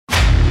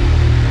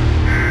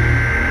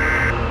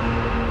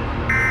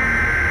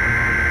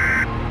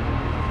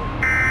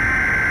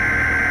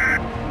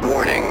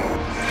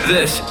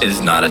This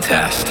is not a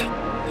test.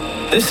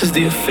 This is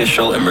the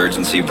official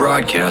emergency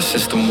broadcast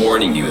system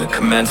warning you the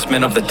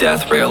commencement of the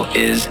death rail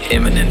is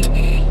imminent.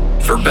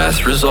 For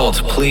best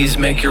results, please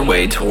make your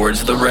way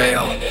towards the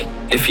rail.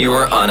 If you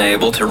are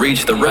unable to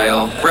reach the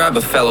rail, grab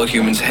a fellow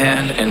human's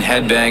hand and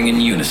headbang in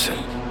unison.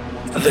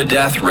 The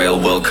death rail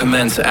will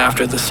commence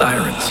after the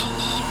sirens.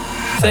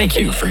 Thank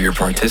you for your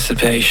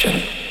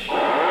participation.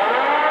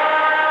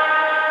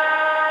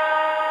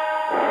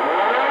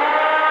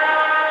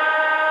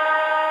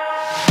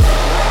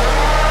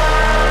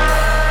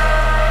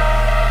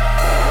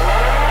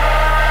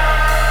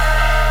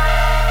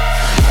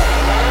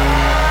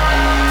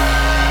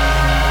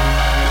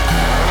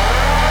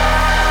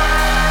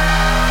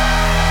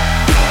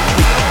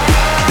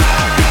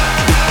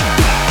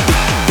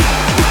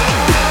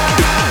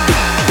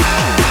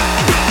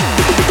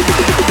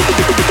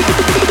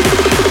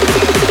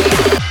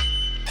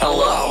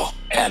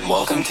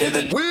 Welcome to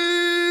the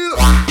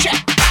wheel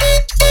check.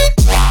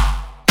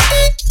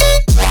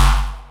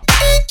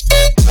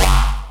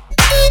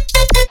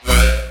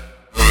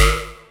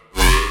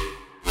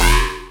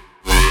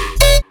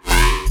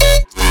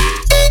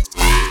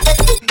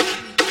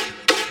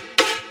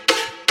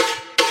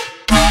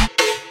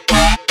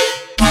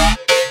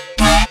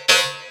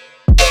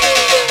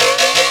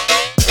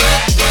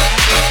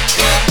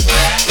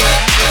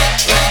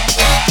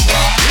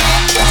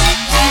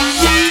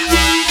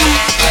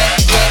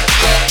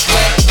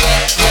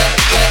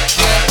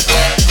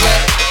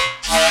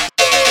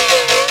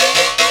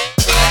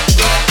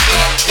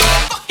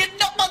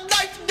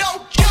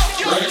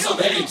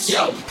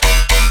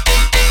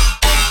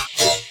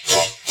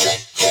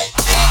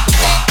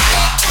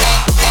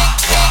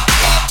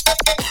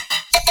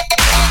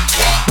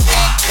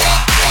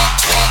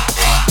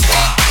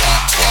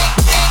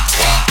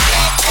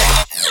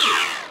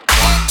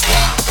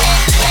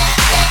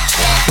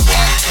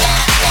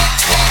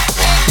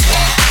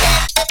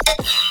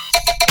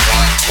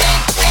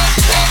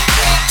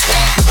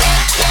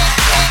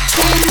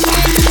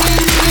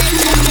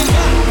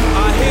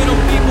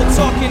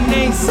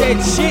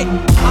 Shit,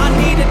 I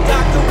need a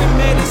doctor with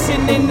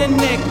medicine in the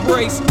neck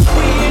brace.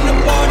 We in the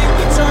party,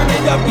 we turn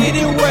it up,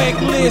 getting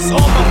reckless. All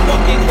my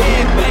fucking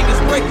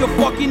headbangers break your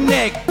fucking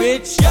neck,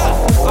 bitch. Yeah,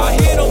 I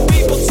hear them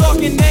people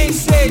talking, they ain't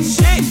said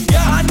shit.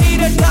 Yeah, I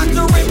need a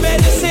doctor with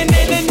medicine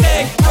in the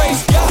neck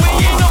brace. Yeah,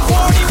 we in the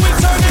party, we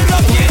turn it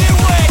up, getting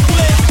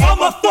reckless. All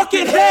my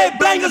fucking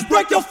headbangers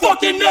break your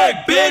fucking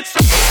neck, bitch.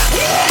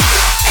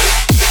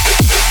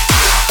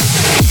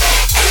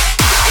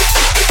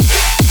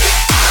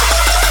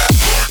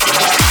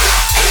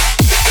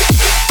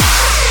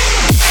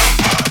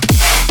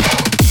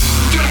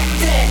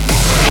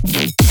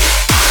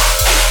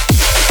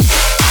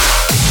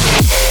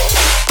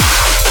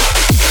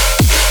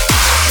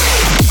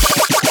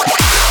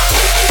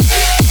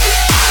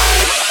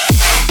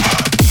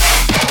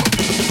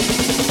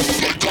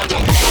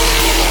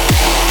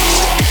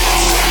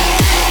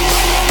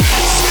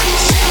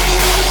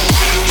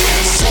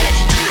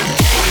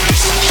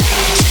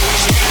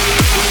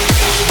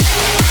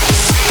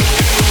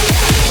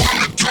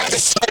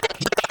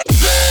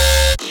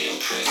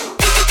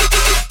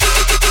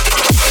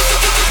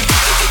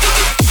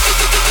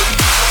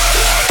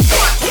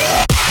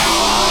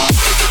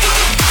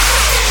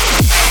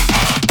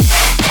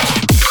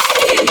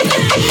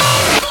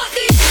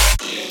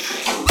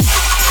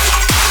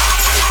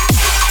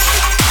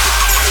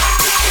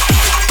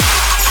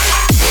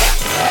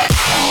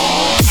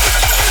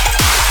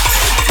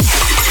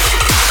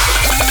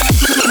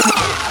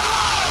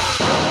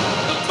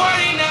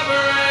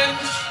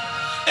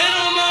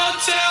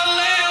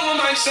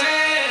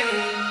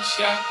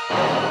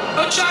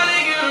 I'm trying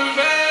to get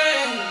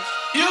revenge.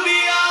 You be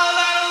all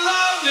out of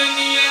love in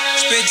the end.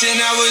 Spent 10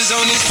 hours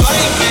on this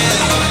flight, man.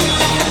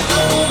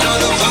 No,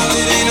 the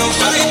pilot ain't no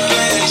flight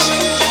plans.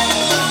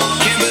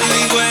 Can't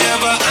believe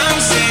whatever I'm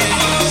saying.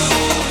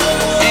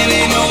 And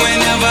they know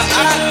whenever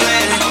I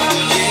plan.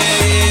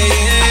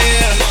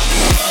 Yeah.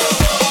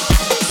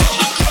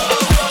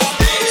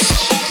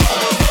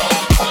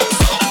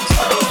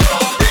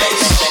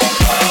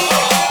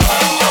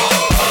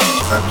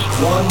 That's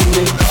one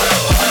big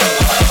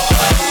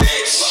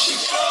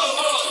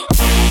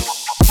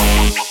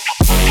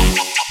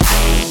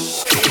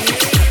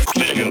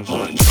Mega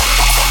Punch.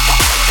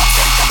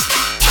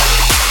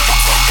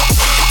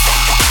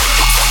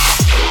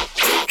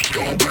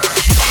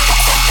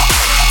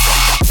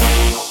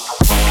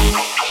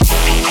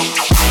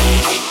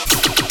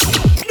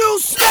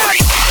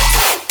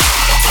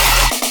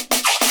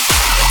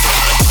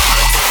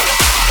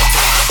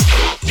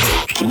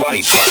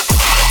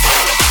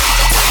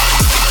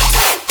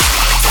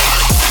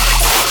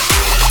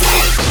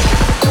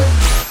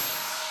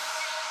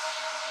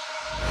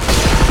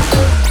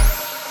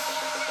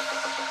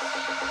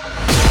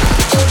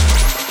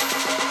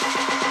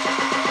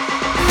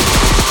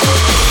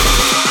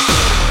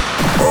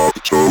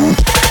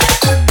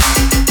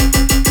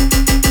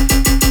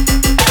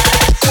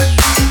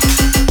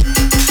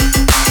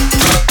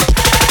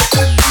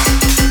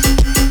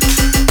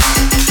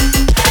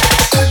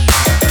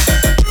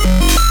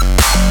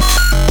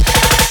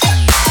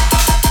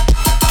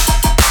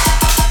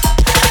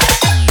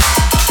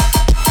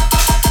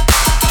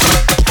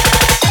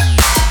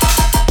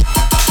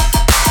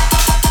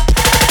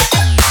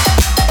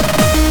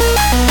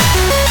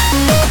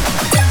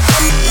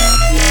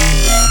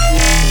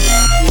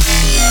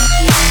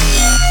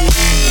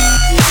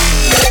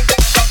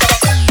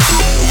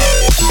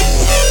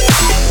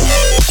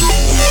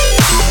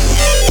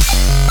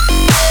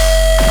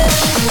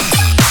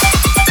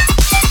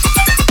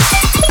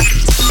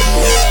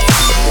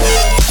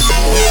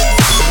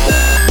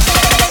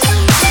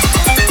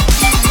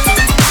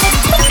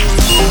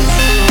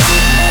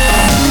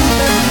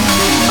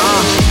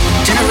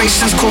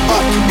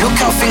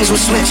 things will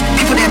switch.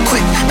 People there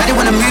quick, now they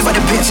wanna move out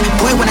the bitch.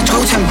 Boy wanna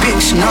go to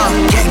bitch, nah.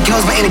 Get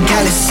girls but ain't a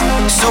gallus.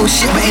 Sold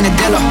shit but ain't a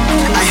dealer.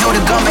 I held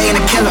a gun but ain't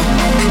a killer.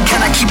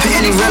 Can I keep it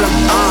any realer?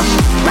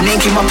 My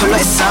name came up a lot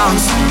of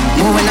sounds.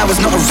 More when I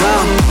was not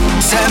around.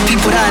 Certain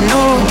people that I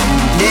know,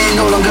 they ain't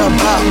no longer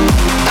about.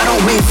 I don't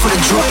wait for the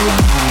drop.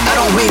 I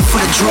don't wait for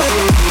the drop.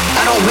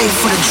 I don't wait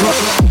for the drop.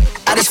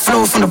 I just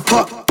flow from the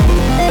pot.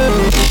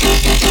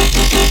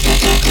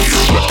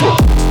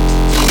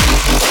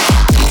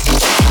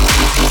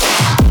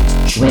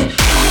 Switch.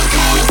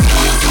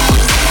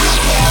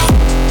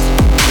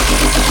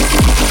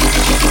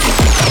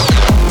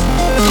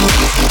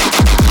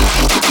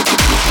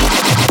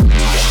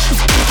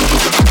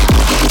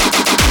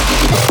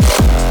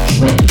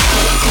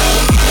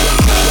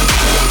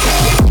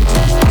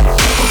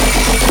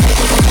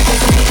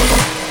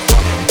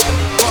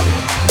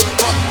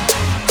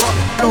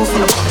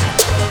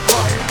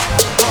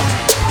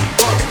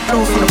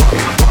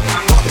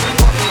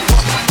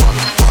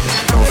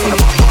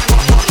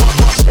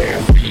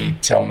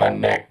 Stampede till my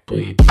neck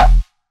bleeds.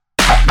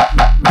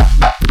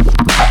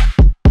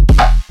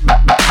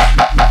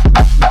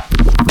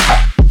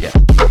 Yeah.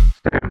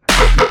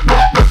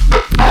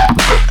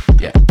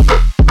 Yeah.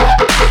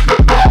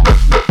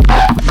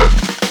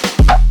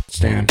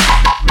 Stand.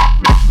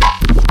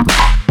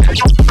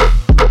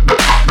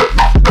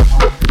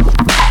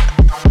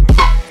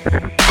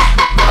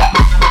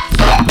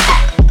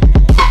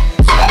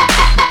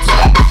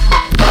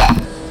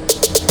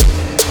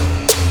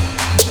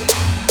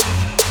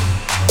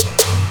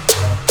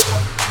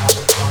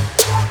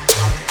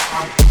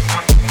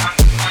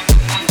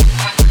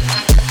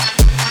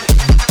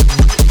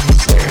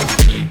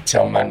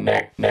 Till my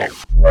neck.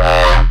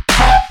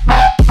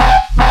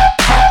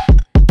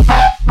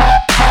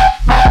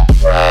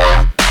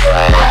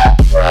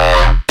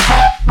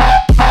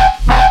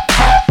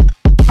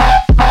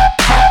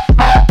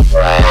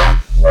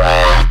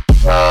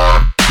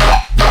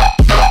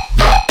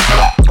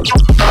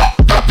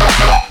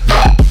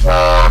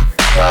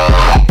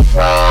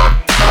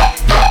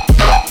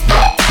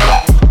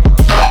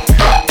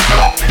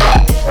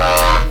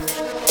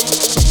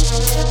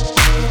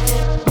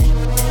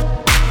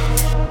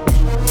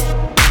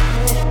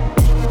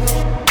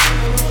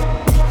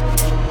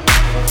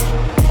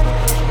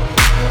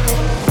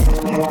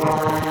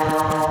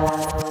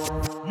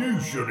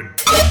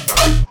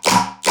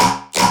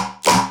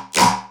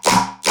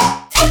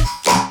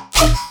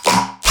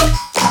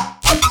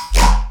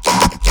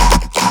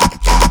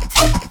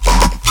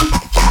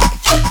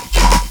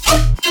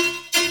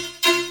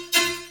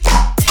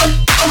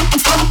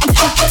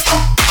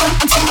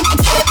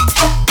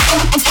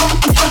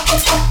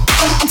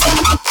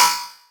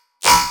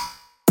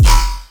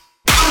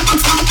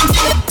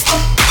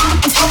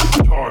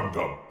 Time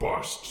to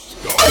bust,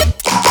 Scott.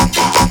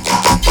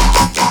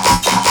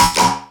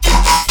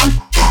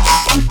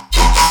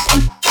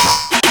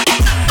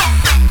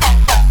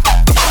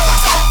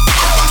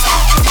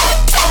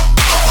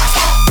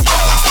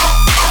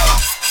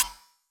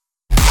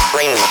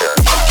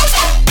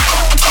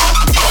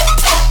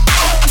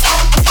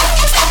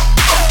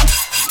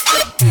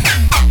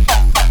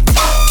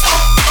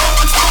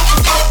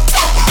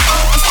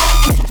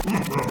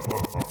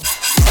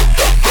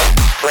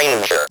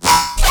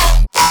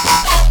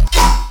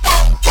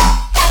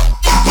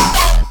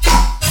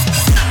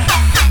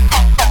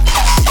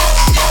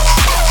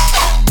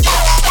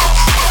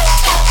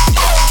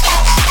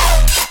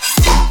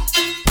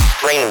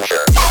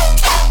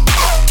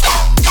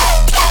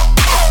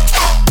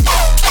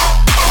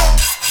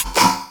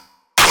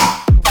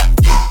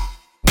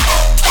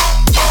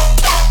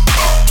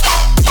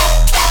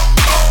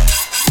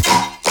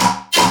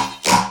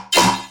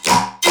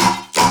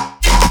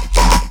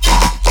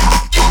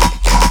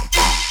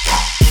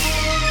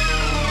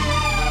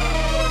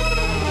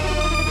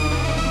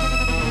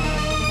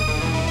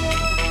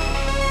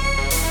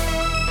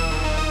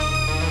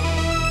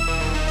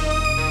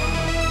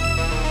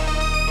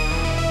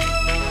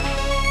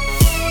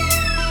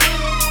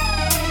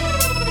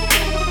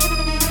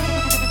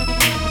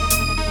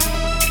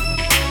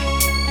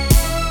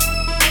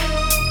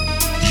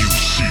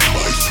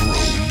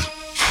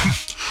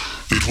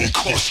 It will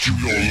cost you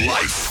your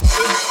life.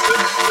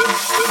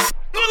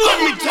 Let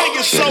me take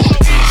it so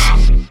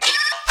easy.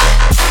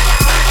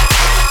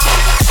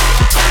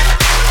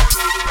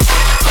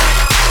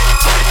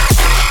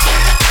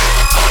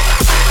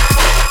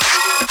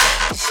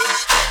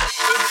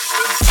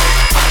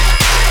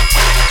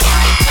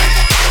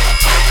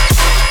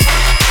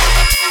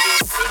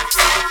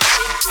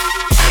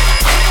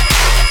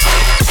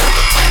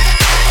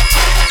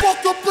 Fuck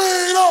the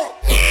beat up.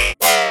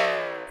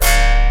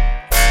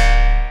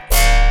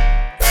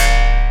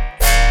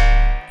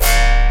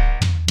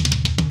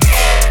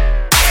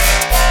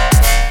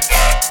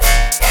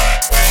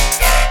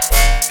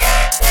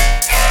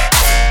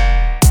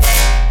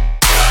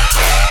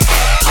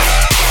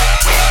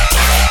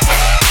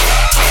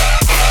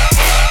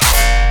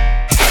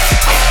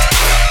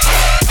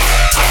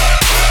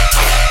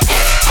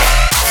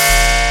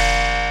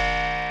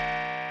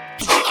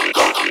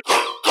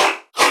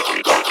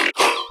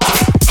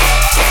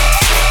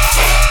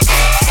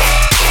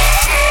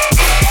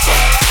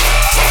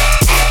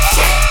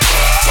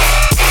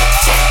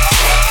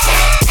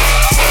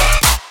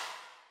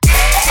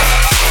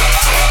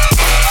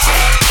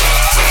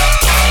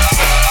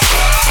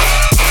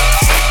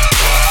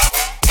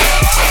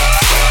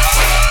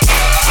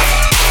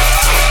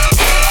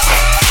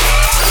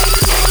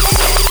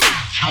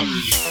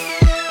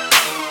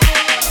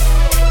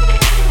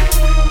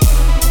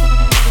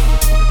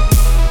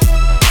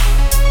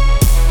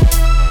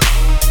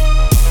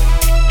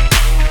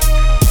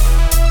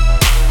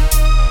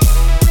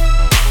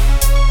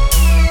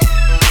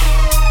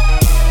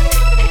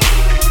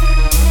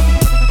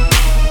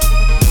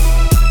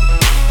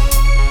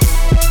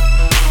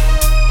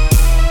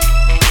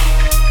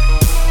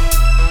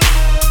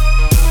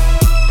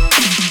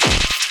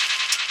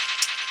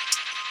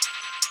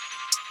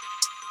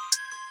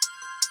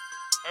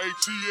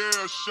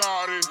 ATL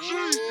shawty.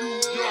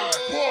 Young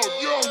buck,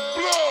 young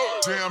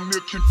blood. Damn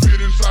near can fit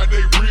inside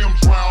they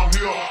rims round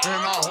here.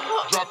 And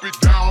I drop it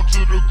down to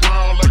the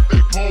ground like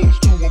they pose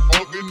to. I'm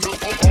bugging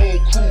up a whole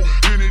crew.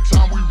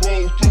 Anytime we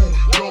roll through,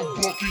 young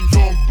buck and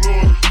young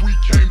blood, we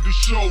came to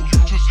show you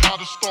just how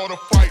to start a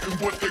fight and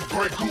what that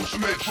Grey Goose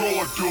and that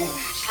drawer do.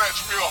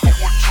 Snatch me up, I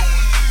want to.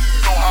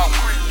 You know how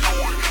we do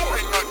it.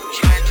 Ain't nothing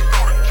changed, you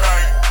know the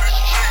game. This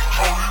shit,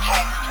 roll it.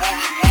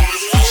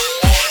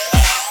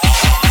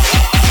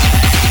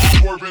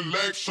 Swerving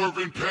legs,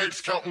 serving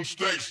pegs, counting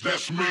steaks,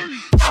 that's me.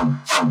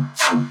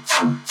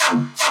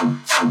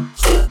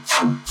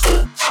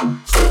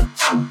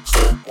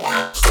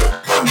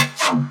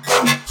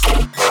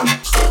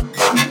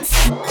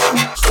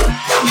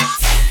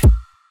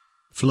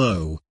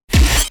 Flow.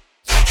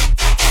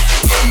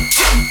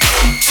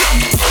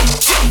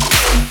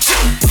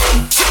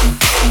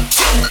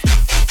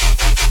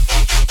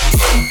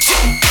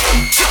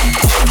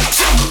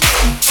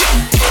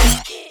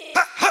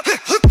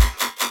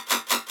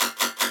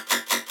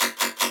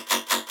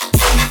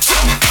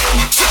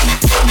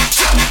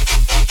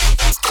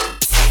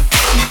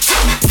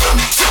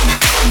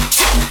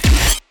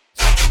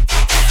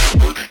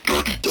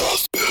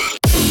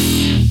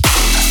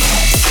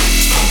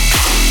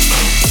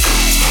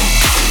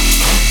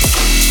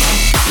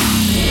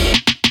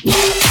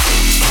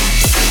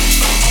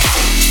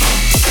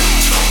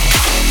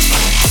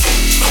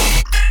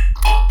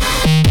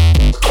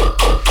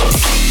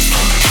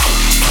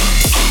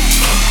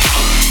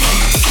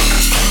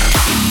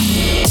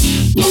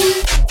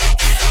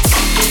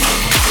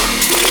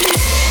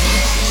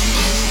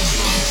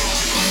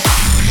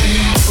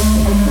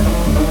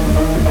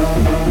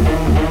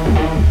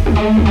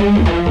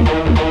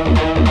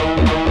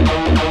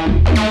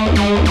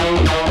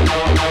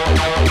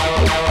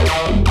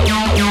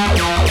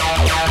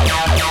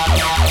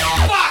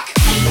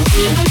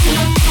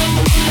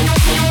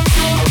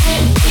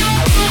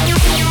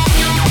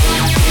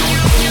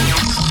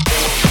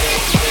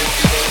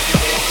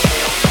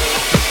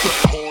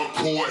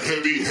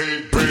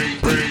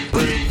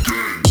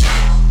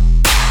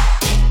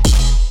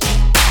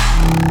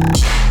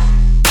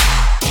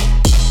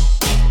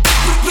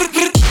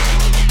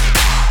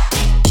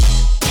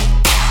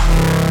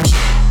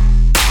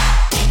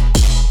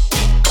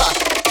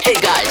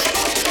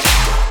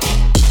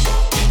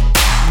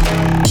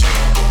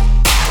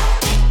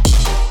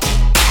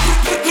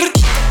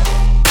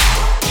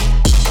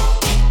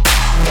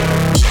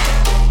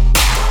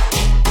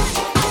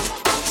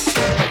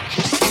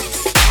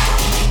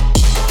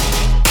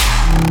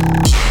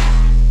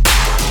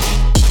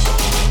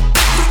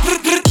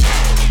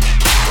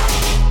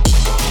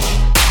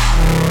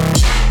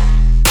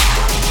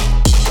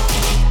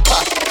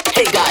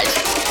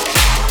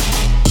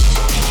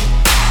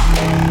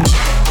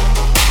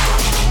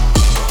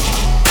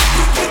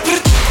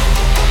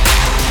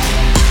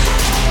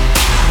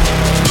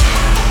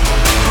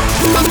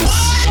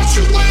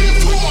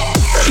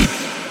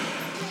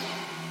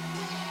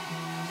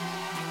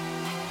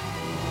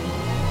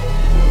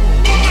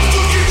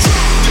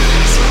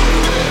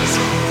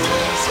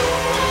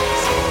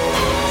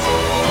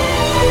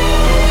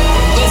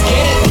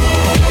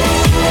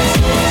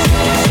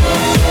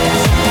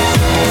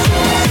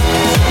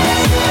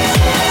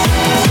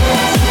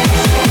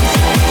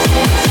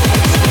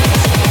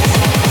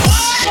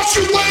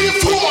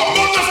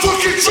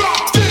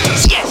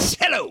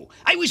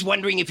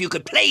 Wondering if you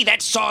could play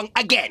that song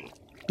again.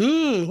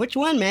 Which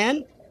one,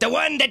 man? The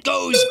one that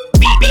goes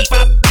beep beep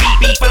bop, beep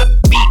beep bop,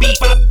 beep beep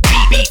bop,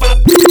 beep beep bop.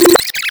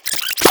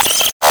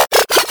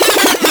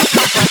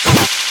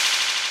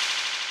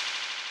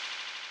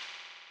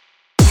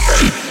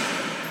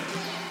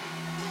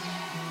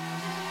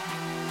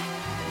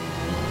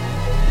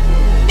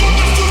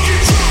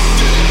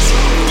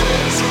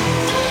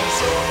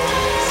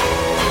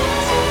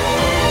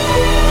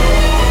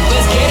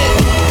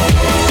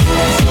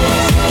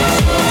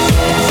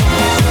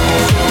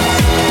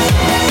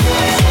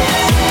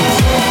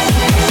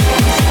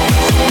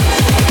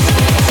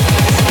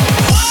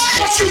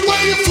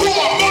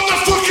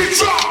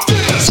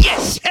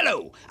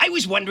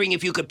 Wondering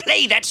if you could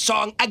play that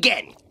song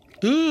again.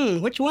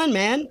 Which one,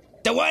 man?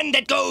 The one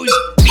that goes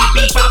beep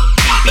beep bop,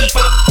 beep beep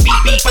bop, beep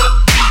beep bop,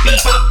 beep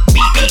beep bop,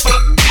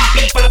 beep beep bop, beep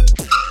beep bop,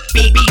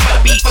 beep beep bop,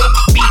 beep bop,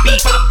 beep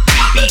beep bop,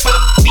 beep beep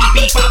bop, beep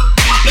beep bop,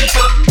 beep beep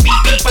bop, beep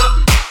beep bop.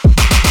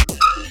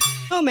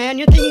 Oh man,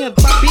 you're thinking of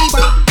bop beep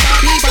bop,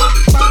 beep bop,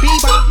 bop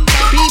beep bop,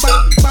 beep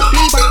bop, bop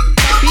beep bop,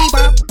 beep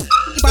bop,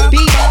 bop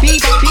beep bop, beep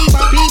bop, beep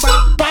bop, beep bop.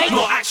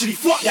 No, actually,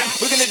 fuck that.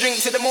 We're gonna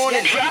drink till the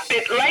morning. Drop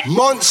it right.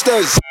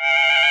 Monsters.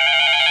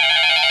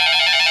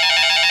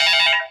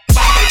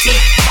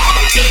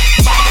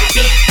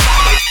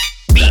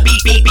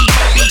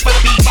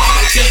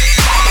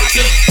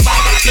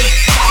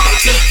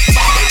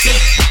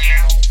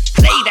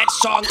 Play that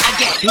song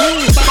again.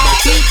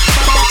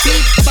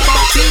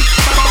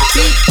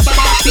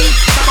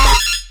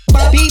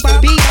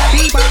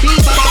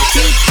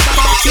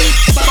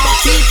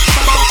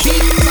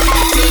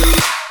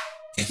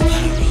 If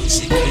my rose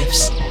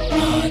eclipse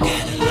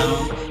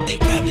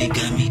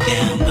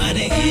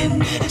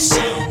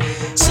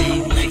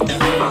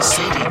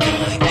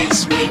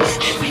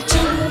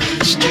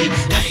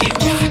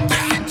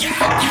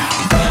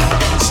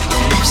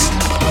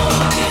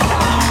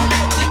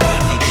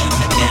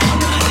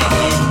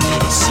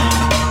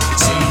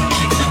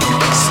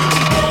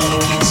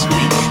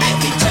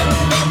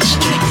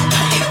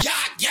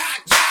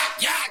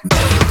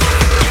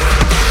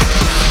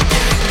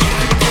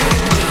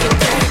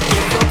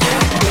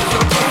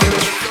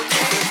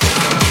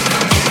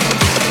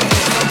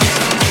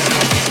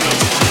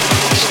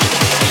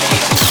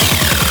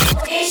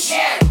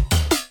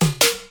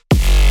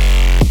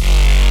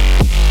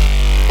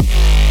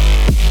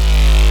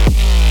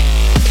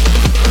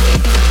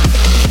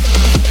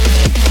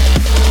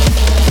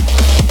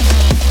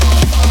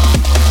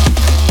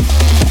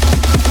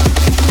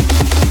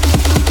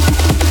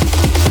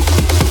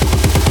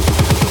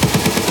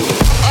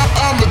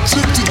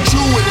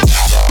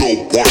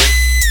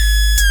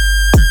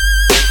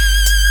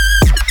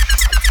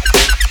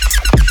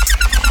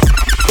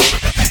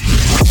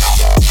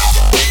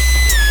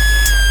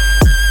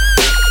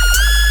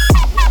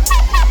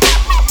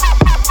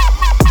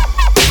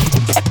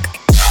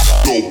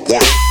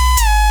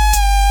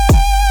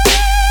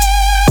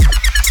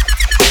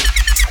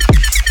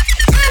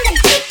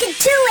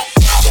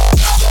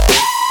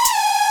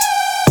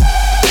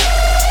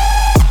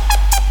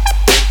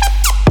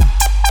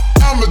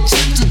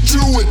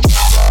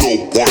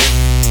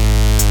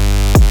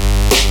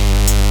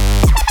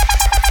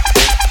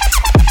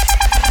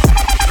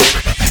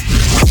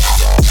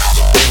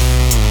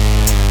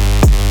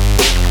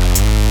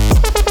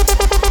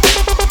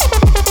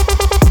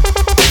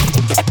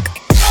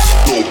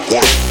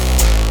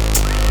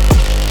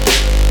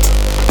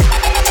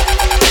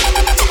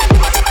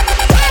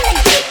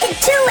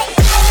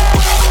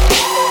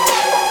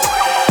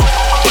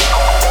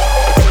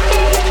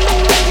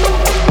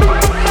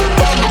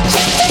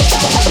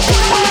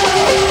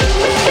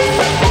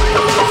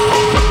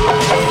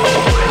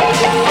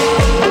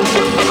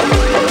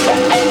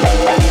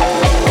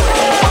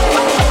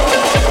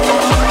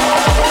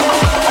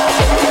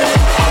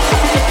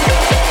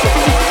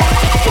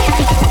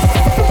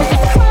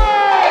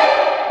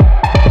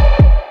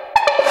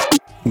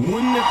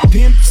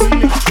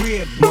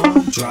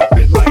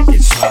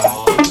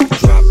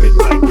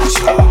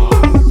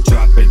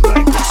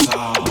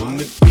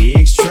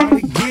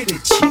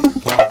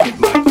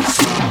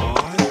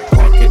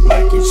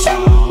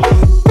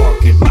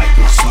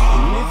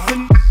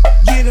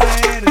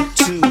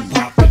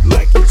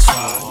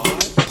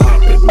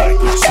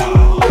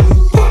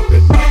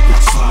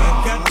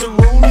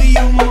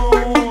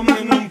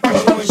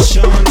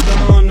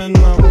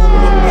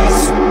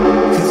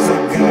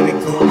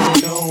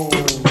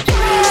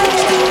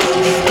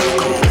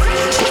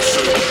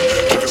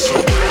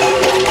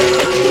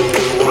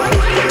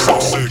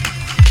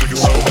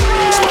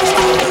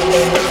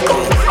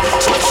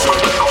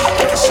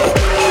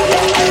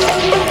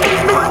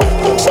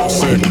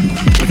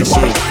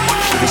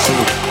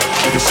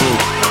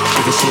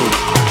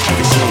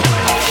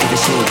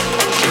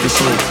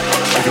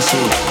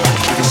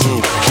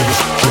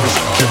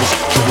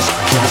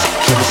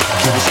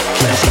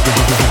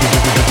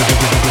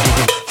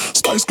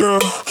Spice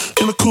Girl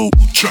in the coupe.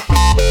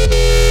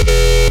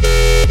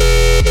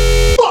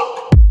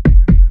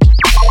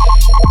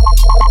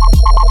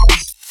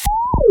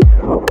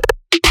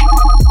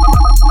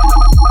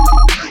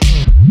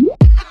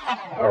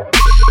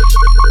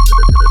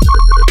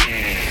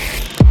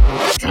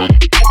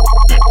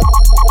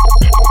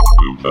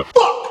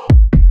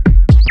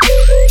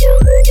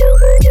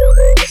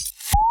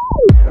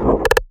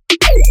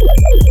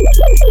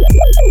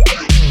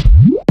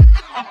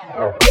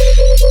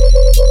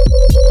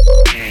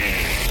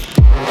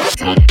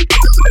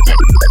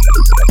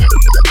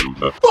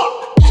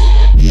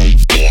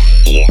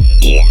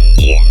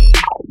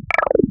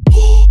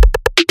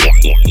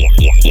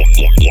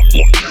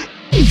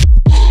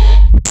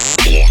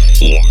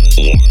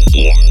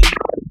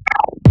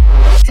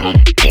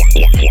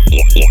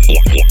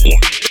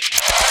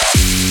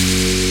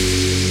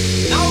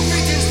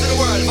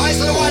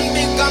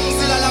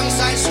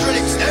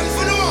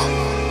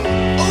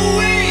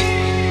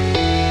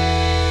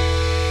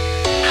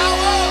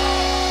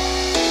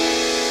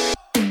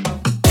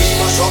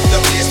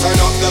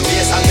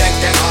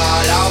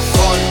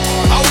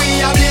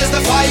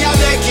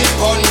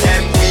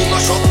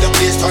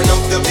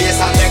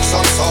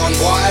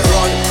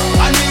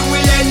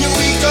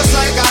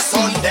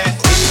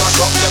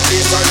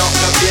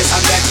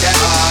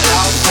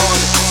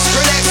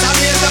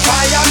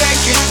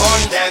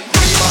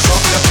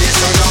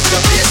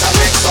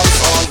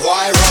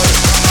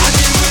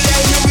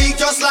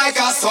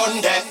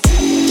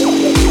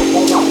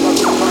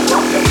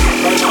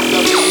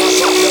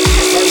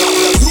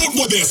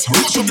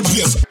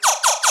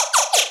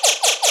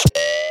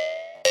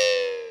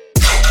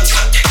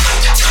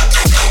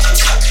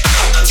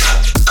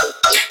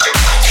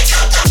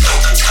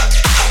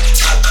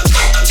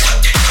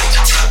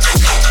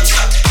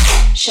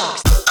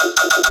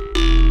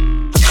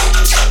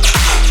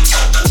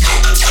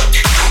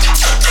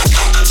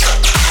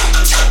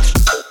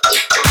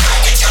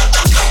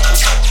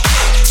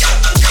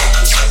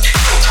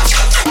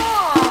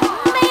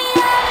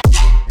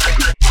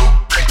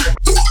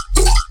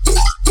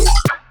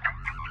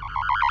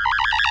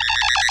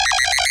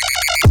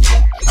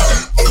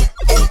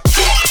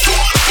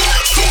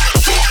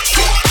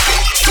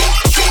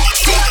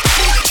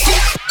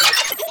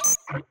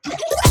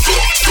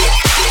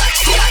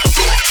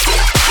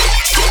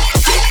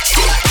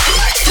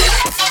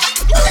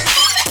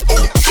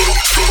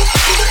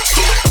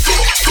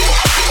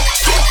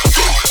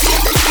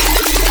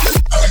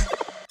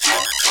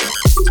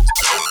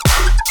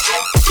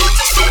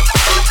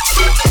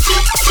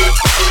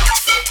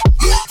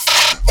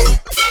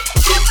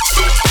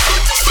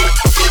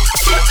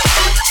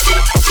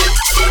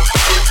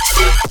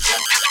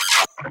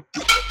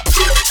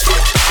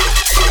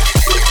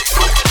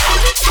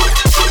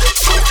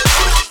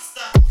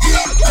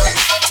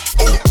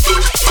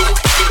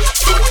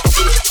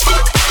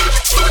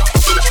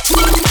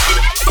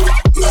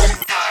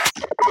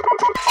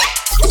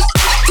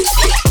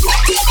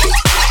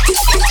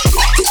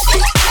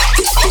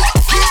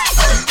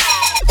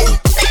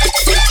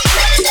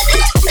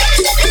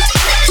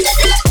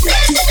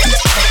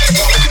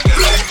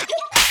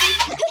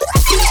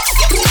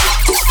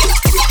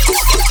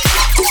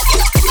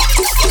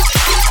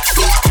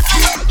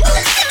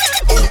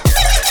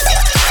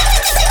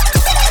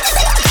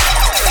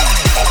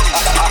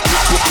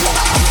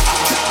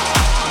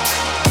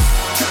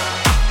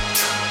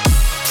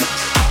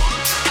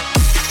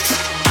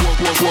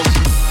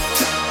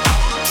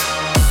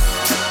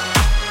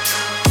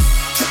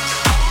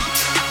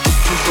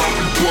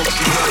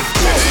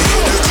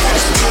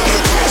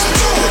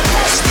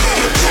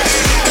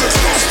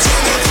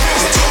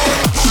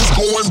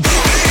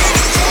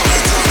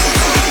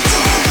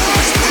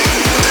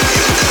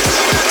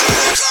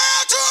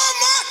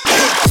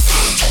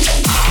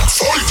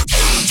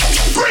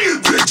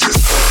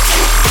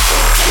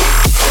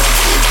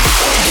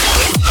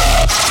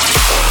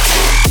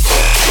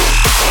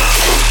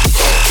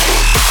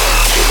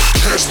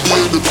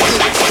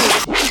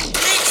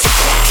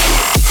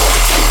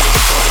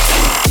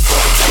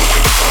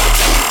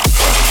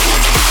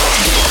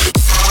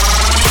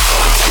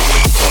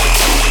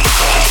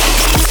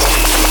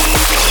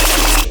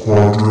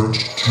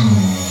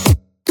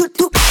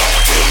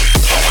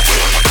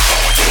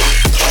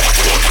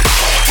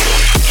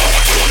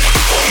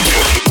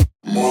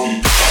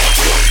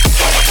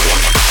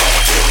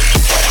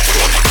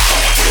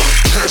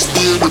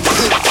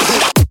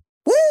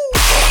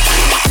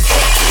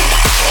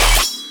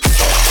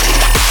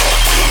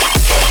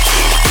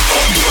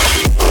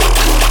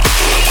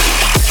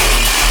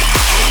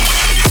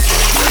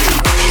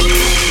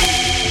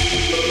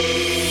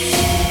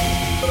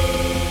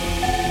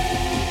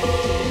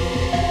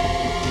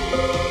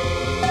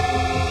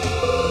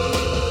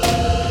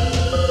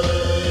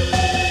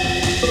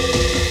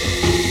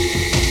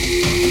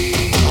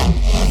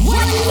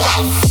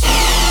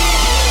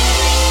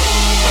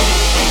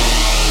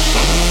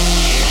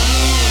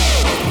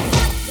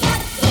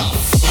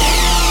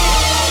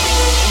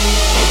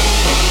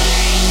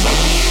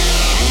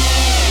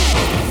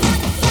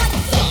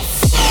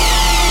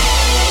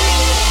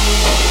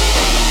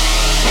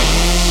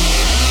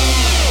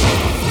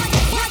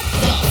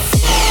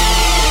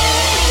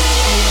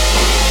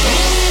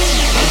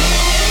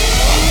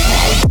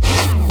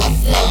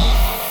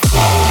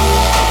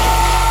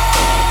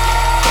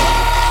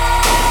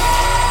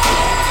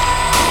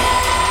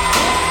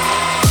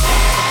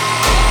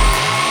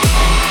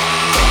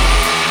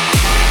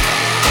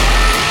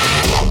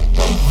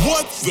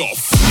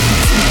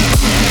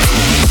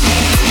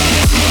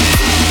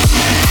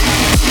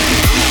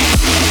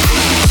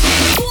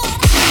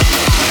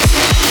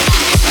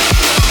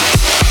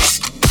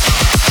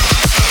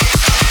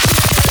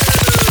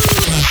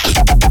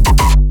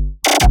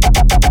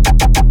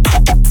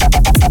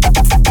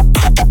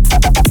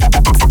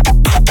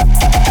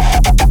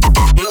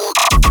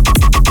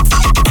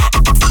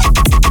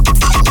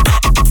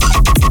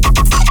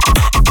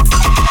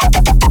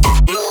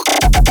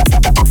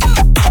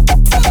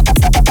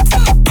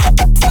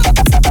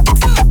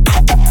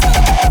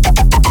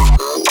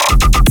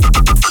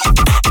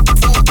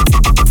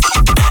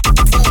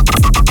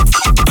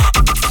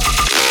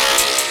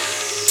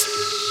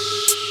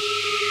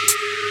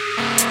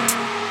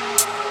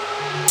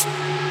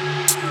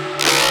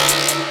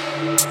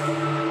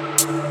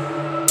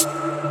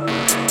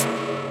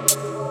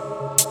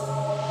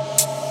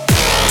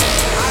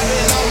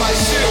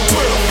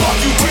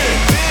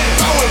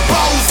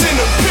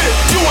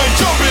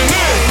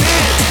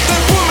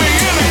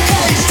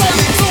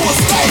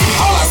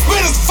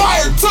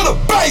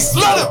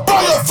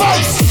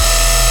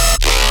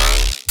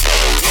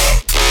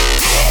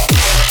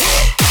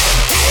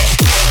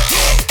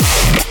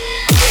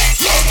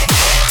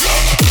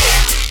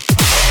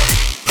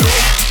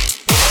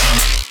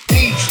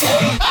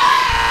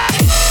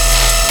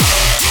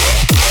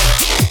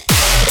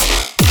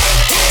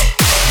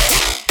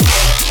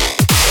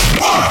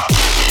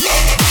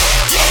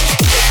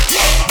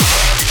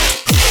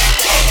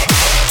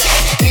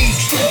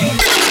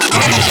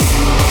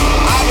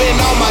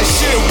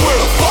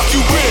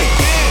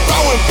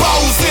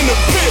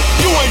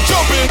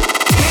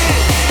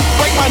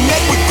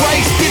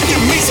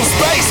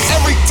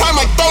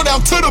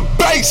 down to the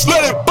base,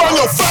 let it burn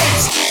your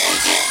face.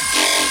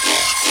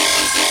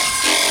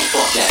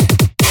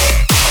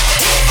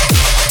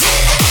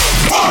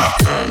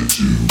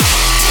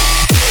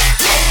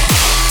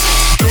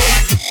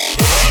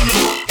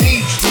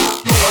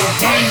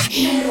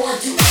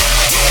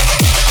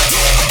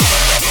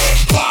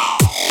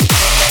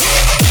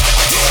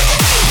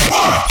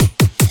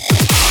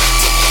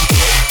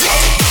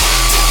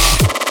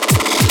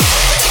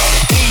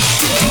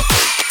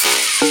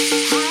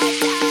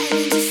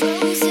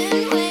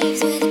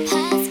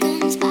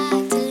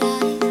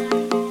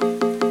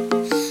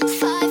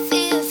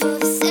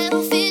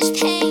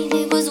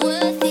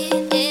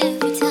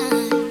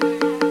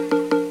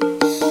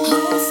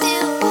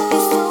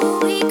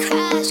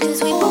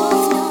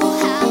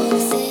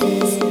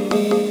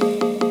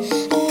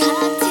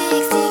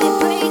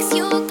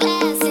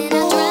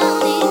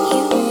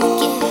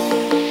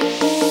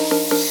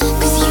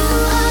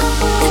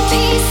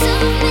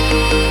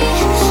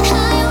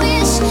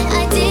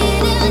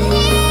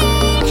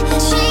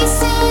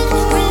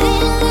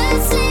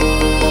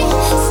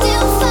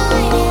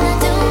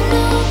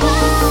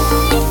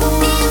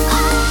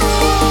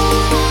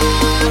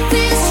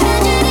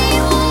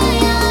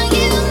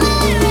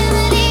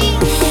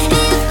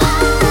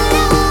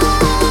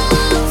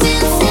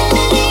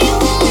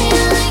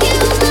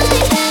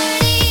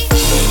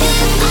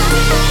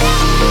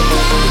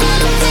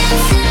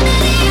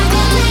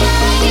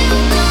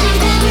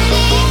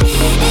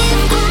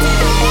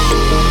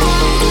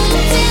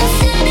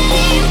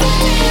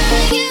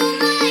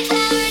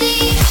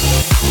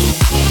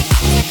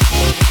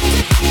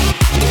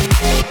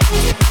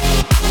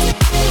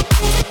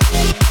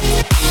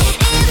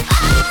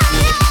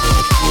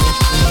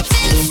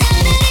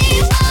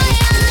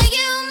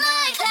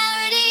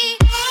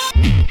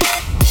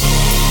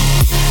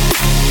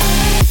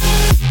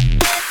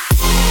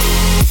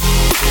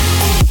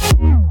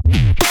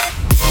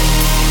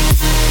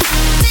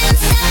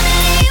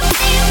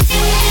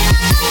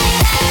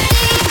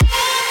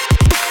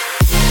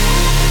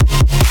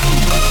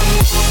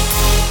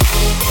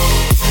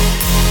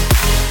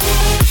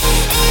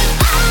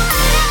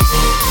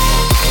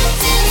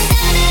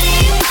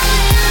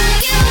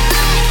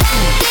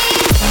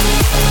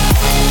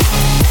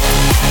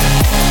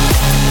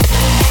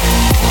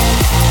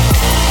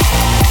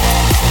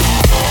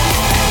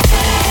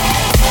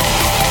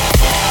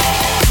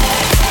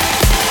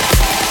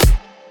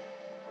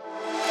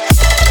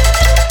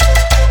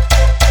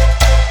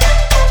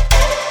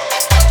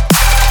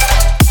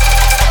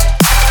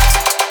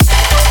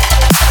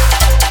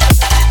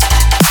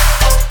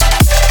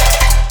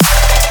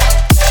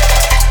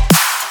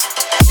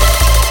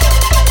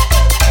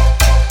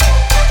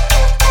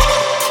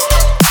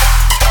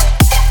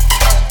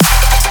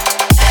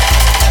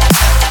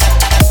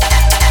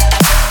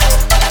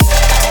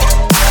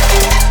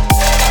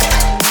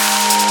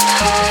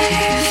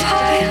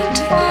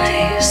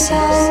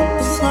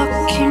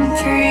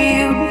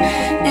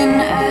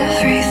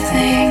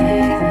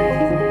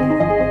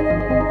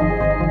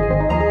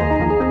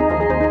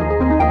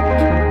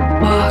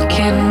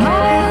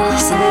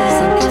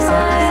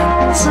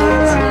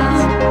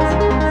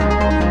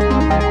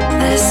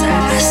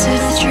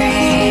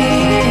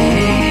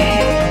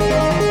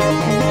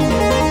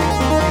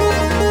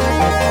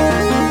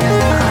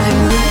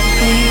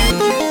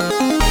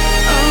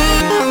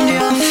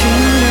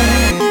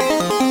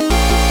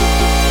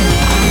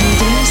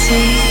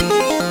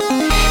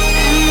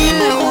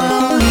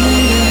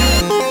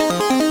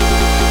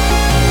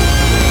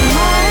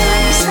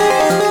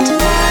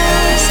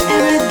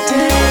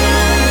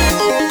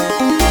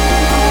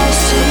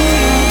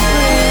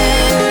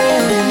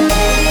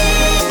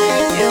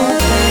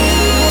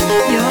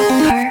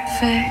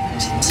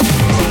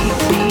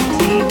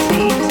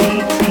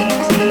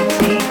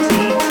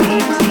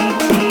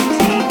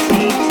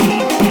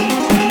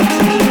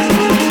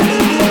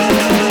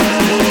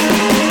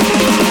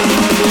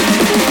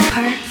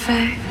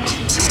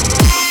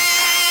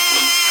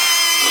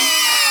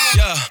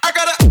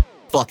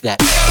 Fuck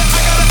that.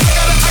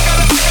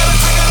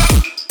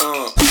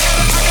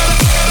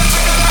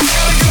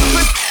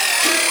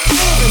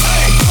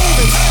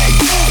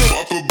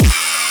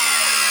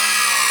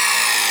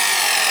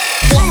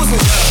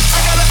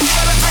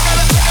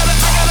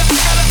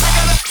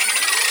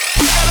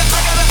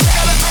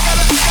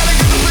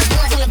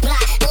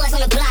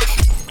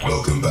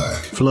 Welcome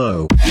back.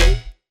 Flow.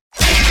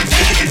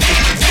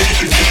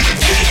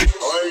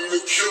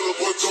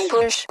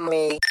 Push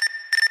me.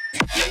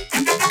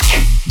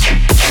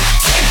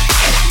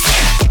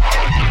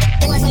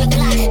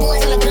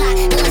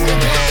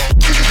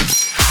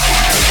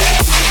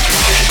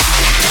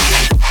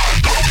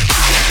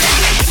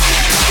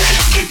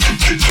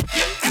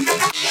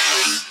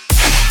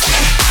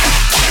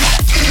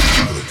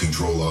 Pilot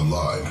control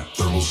online.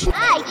 Thermal.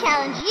 I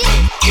challenge you.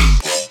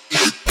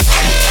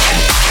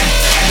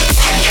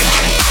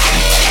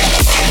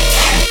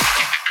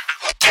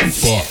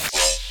 Fuck.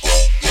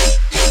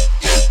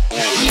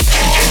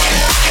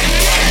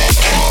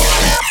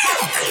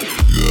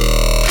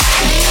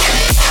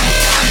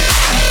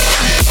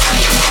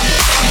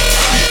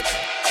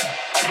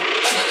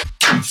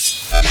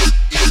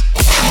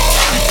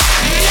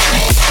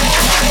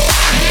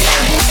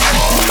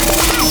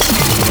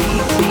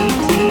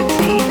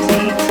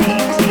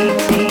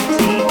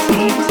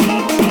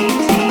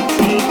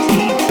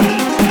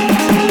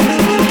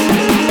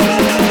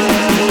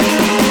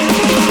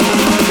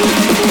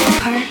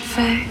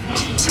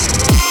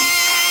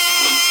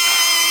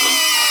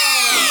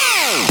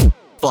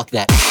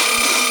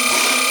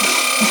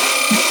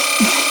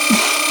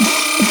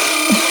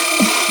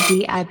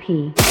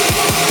 VIP.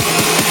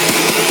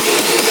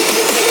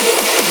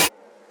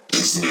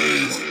 His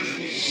name,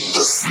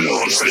 the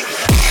Swansea.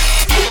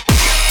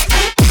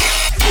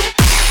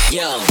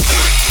 Yo.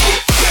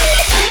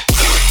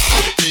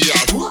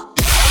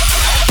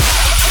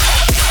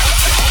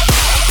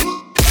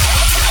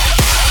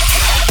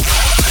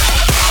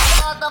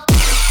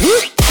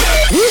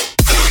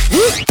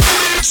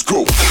 Let's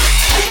go.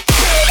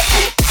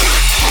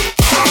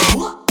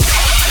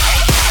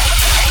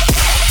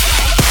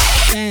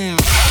 Damn.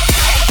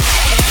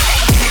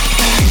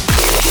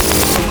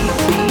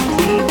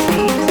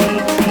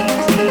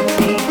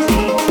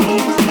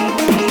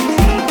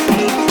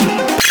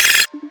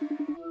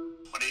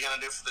 What are you gonna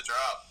do for the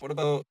drop? What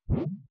about...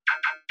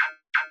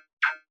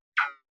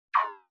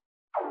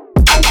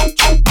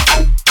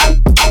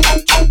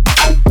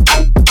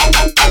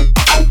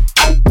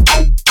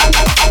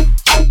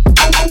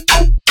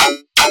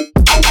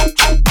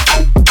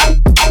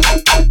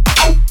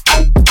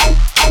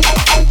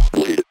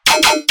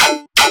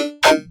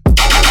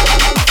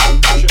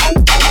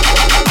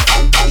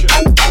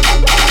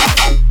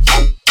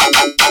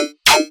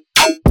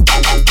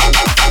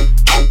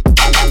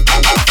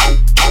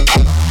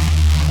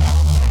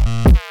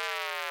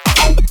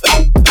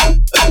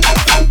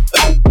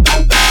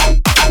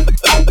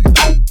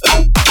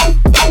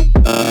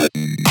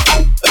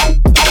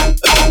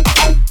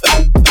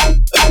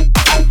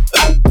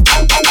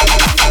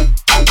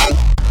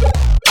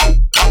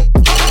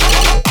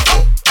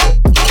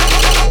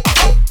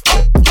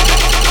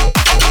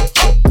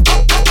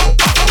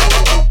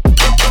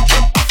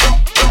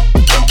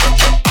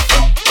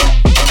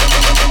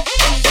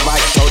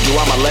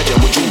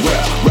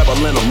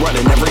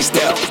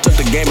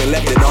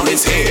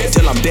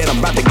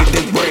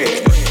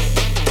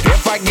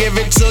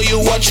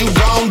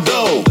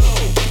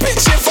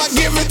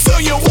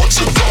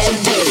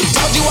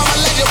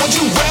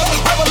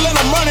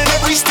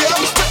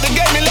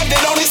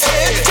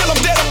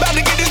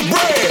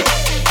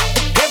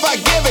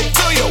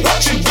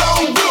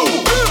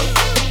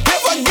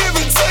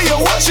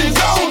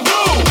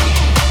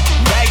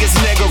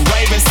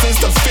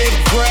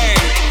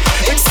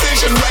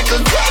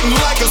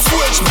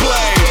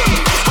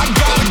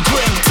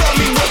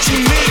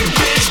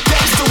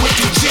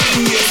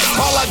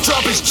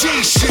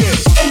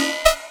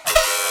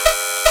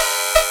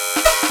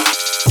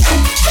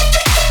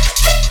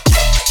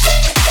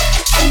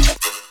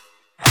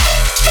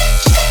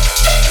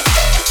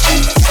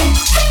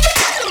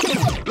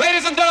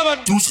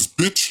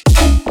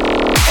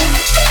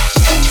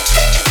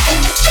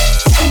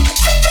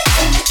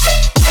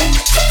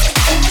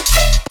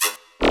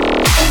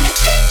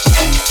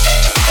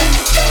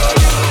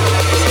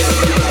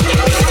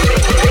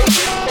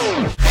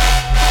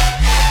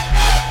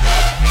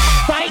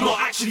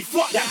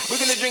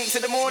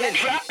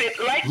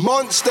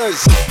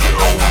 Monsters!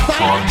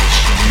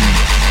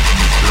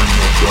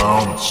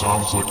 Down, it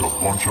sounds like a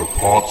bunch of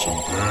pots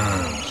and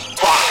pans.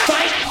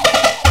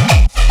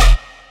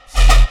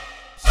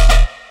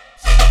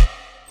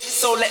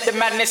 So let the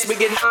madness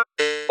begin.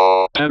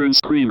 Aaron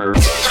Screamer.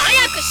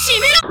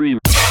 Scream.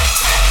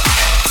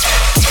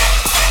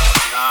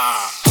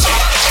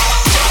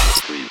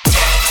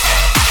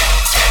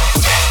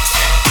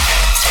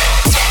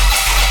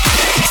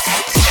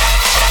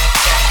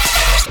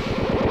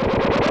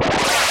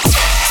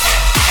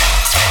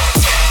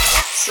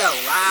 So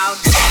loud.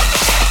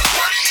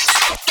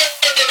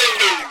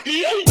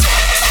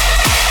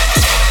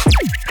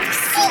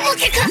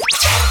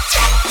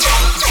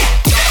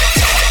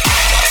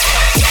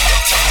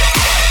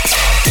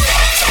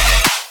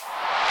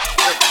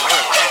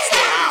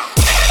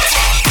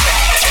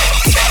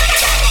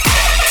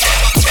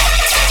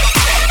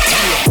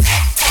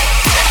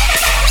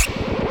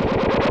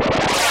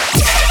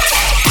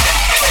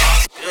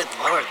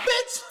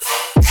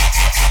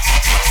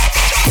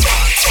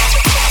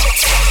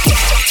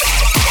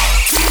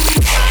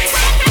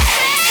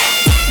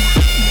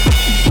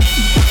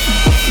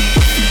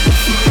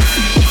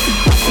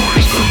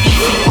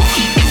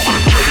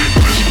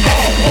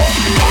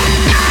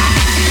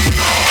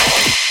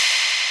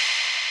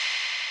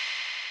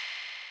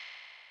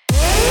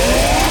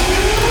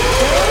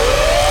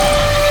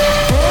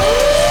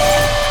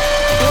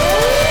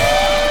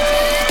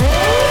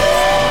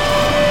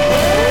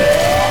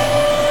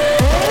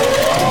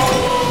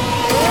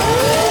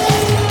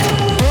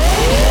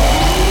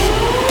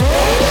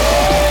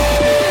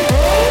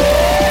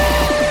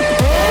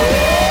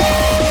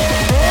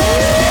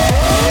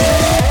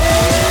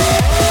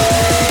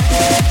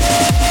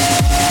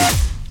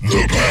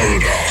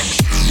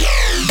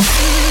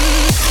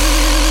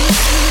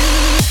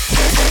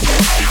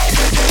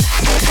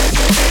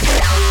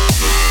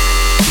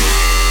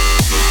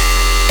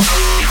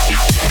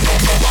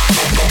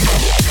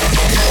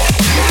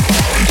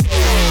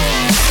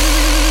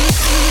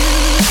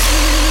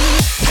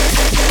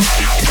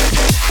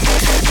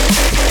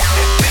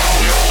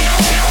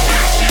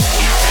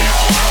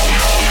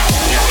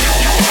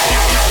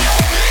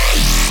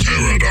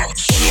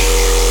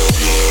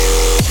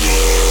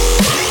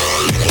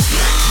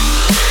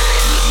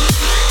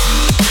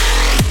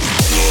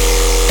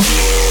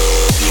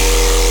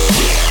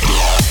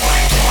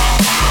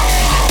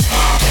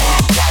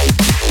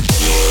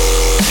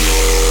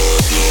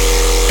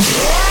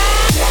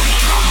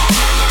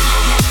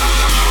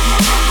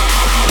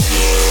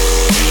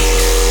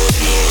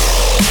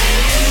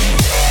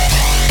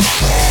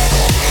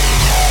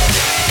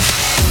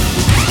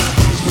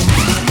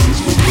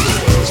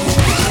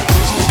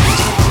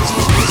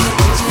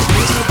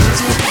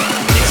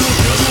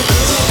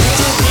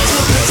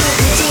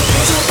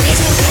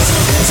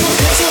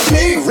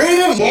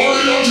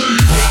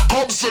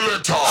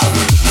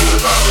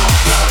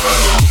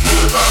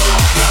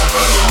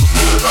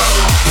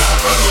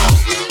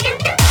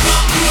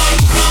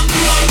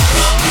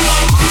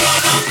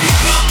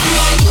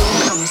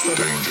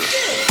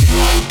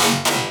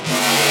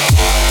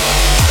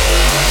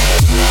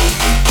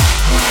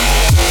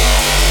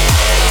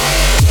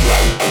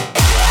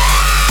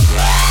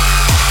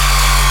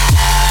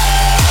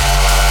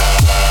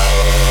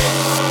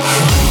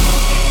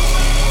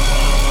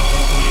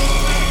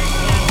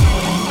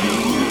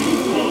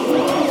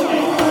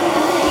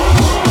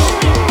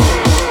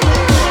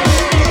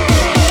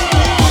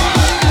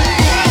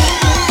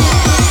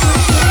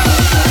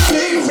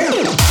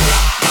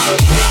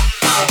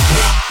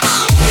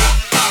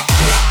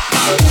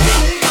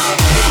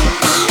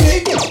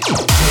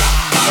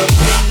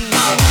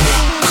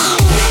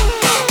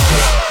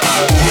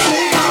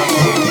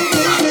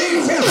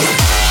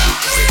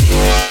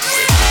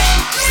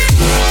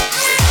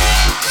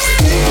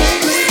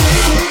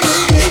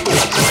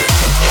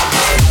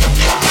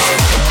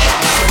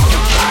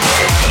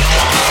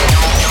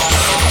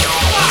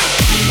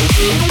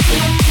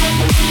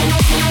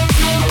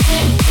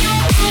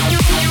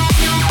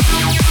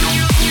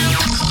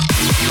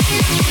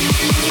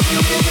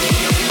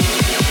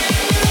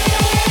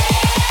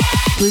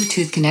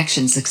 Bluetooth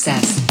connection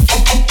success.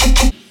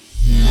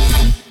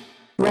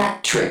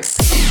 Rat tricks.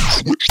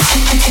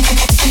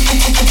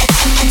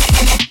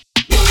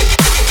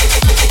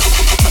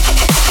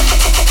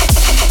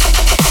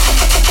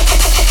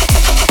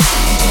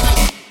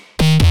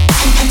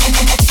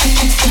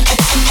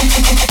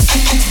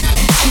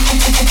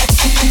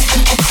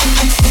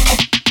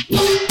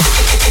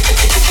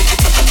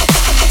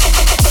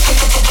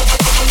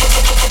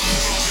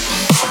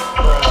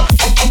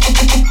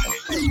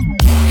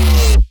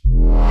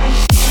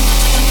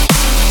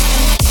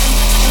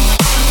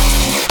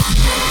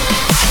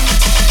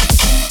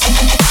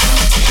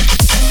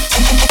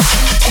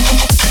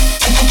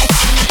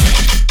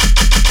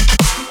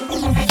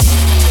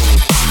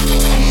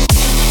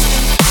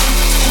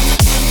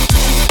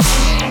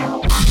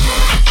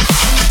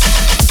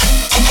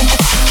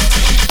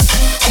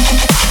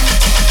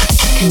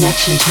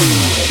 Connection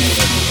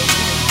terminated.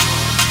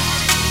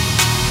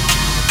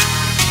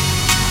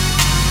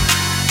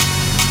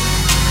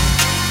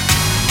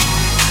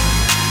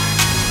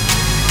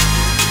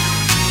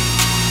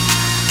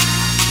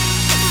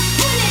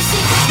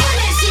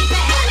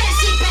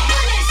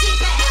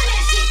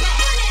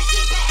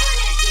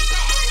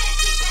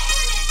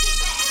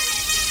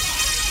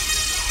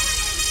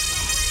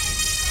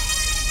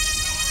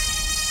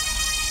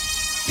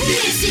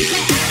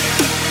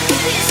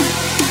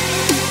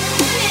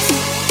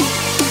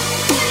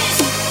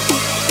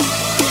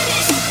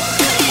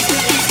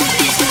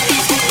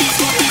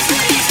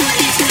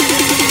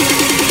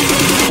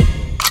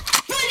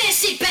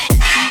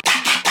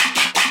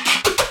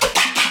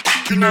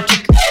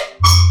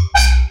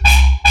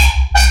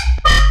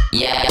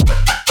 Yeah.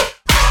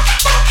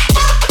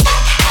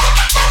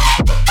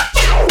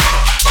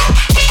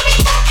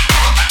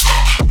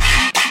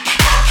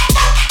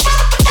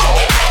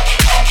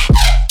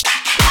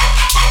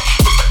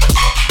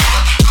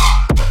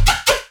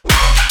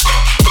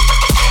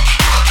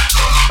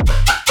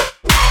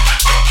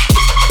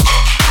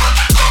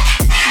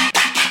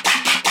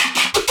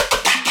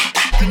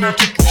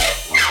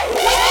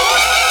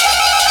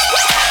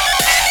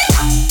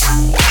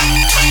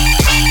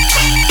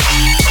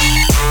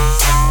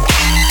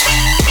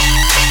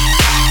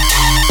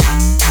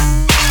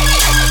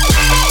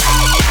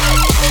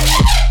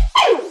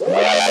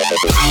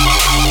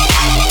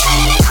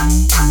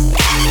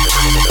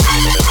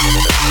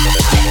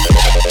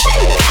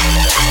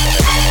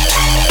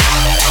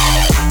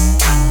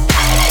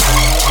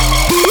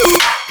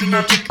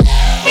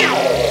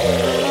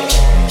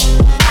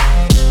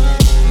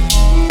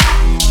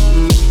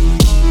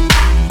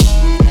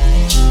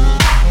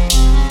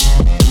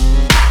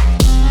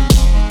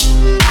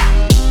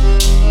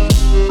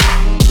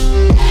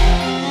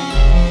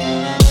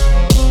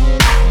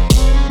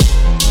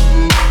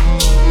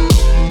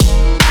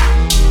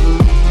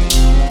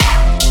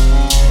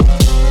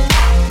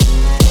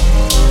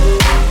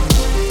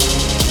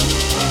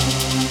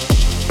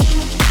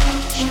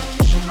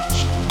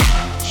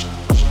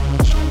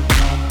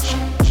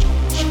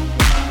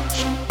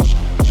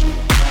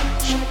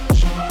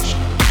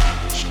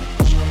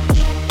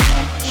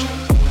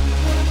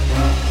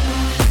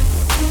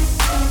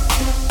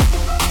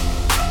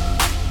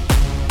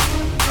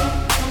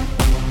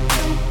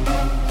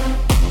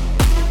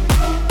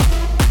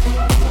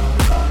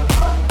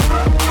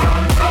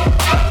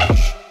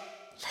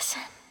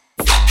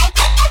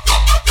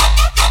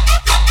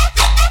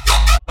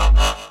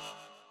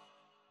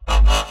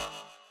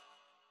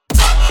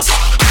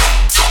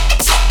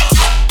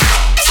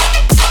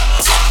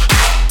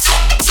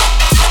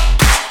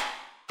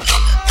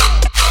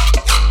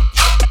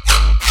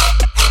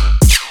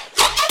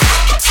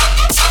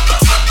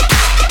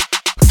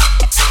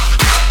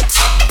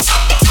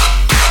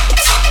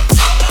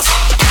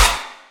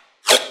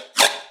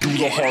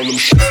 Harlem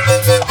Shake.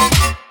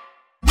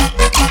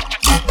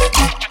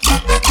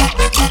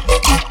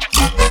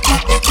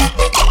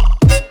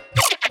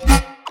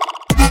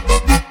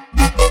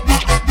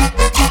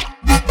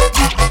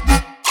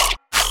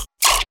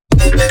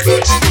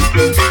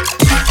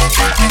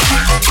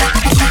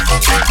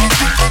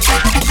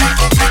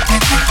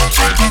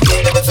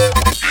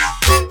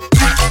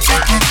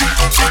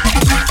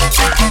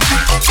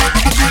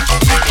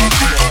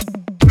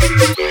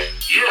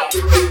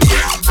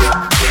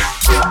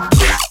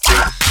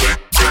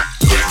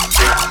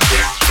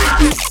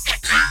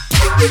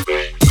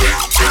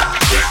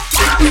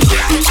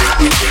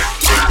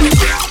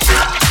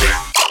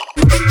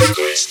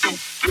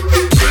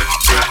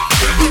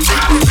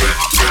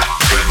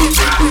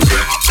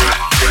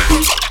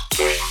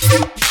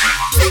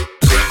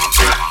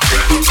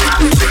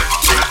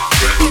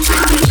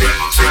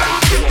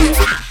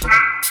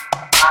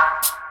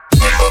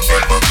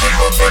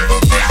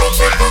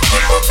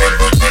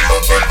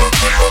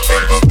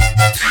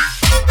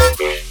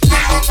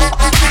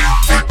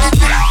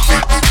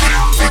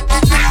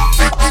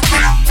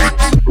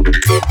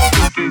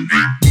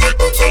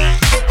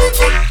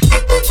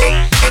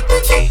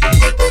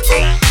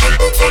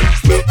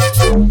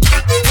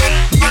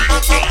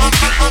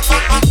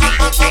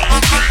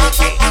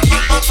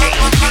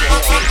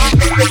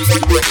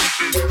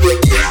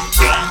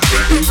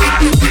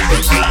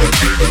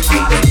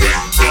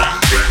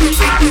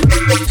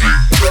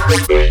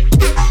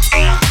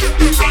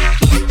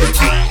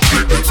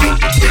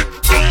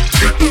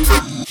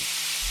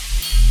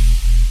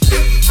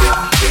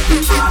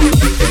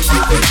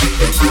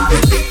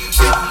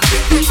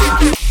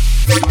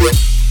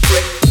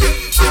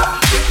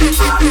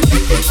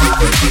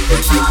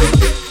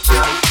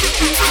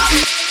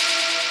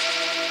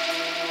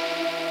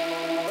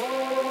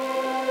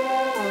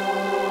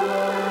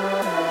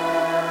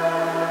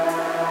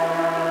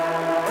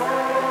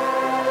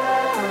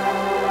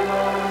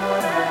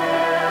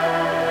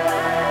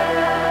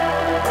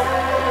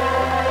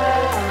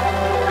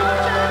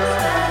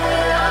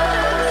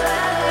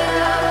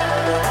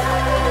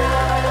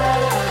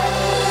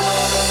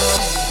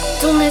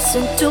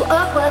 listen to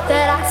a word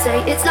that I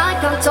say. It's like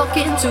I'm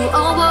talking to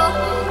a wall.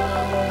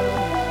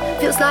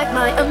 Feels like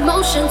my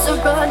emotions are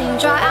running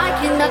dry. I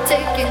cannot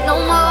take it no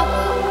more.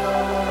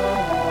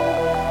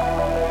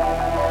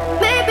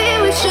 Maybe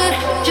we should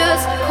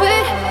just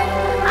quit.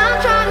 I'm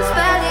trying to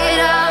spell it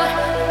out.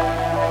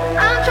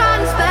 I'm trying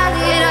to spell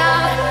it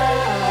out.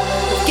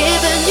 I've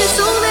given you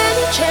so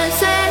many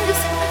chances.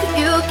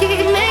 You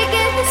keep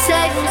making the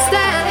same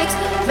mistakes.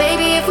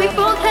 Maybe if we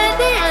both had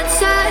the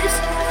answers,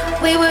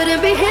 we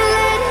wouldn't be here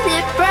letting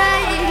it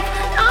break.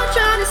 I'm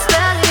trying to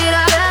spell it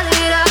out.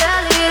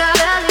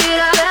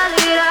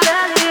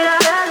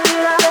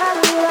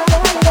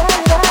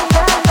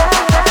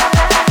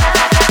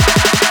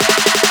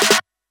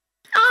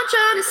 I'm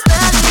trying to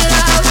spell it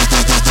out.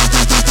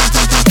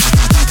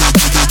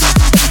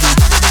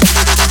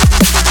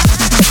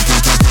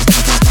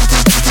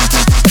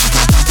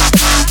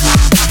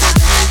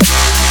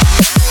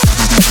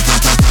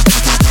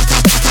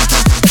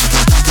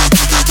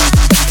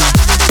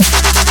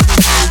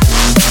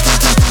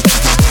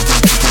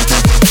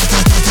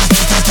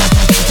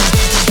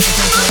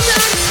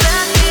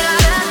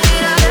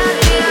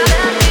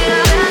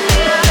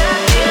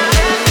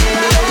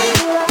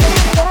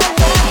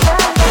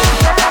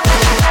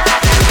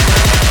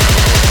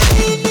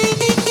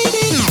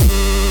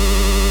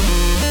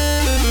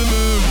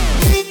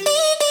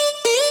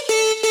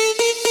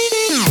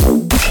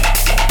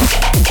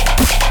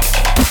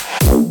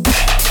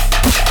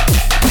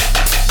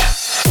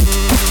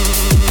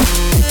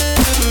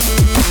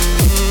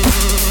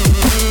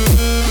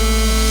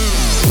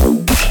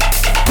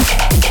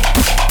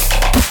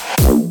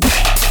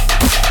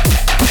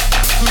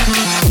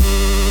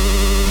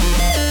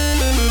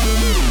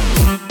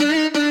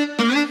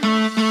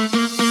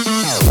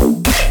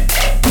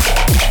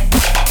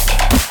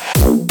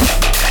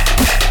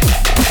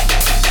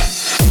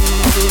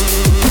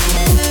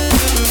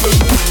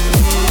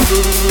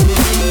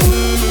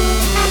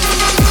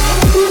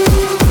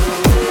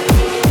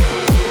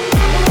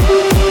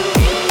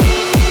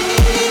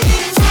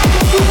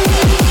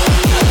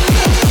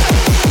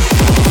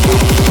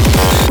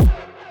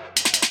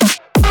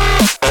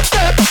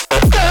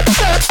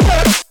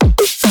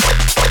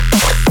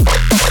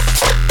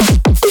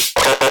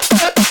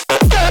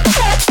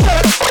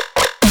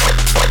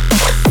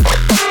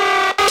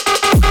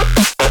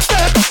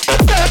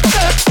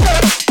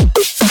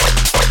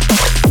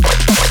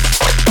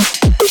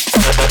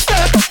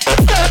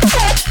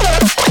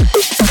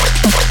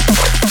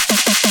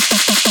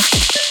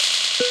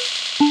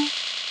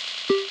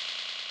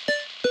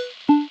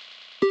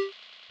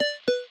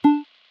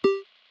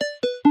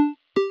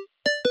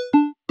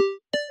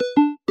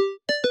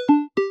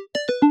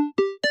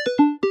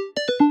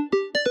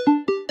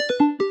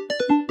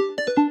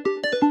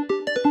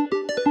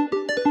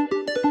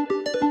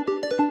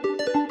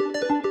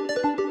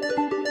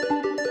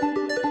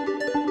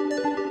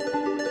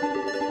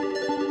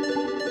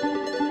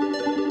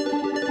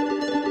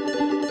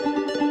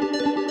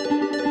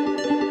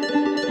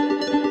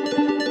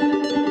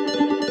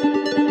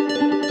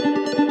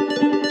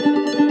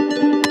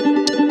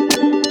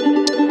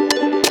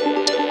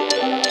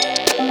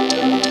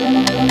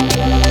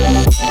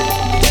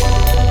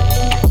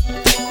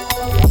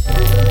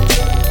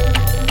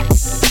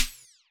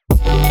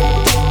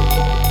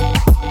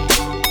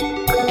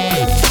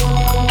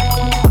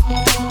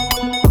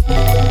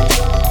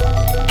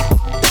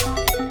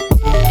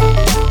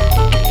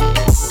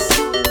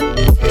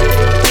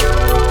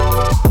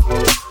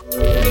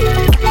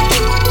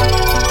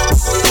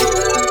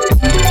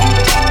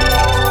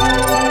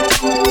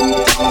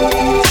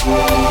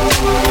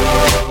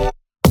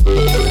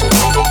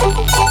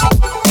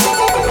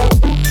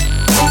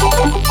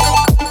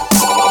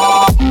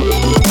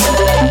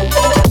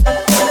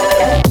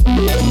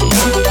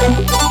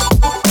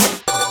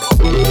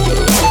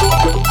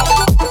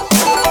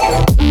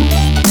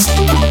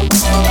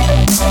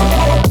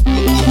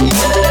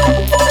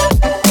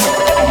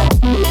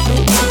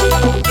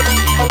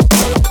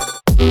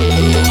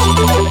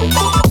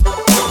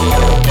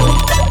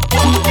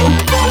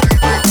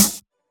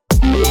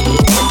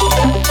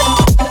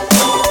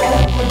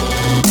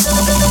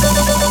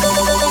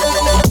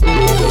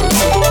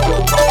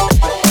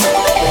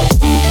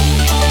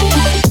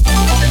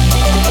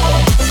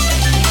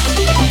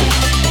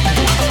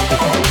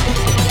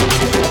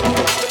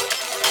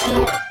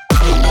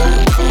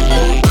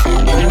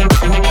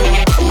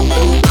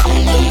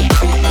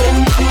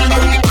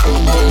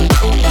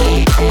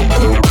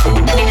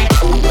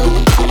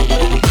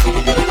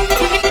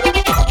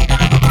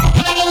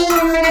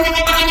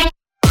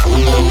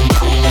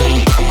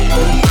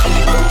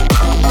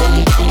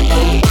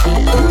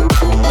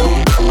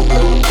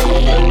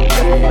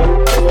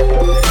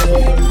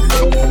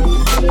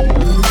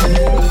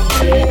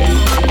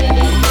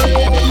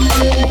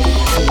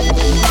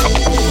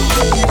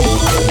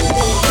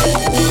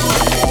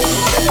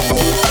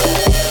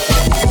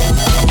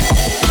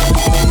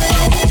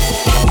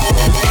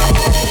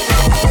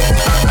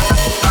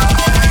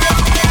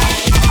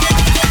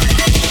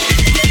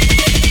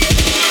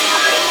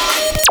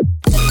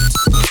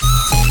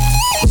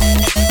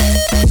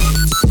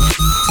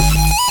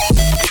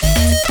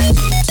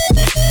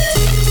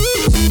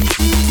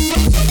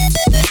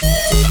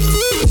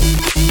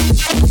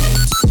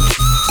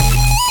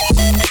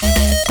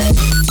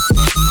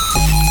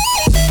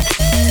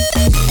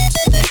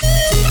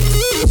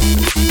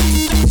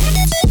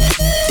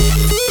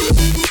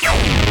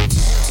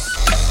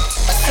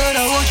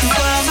 want you by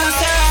my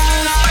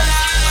side.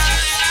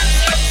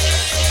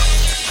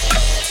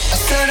 I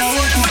said I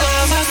want you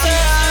by my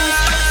side.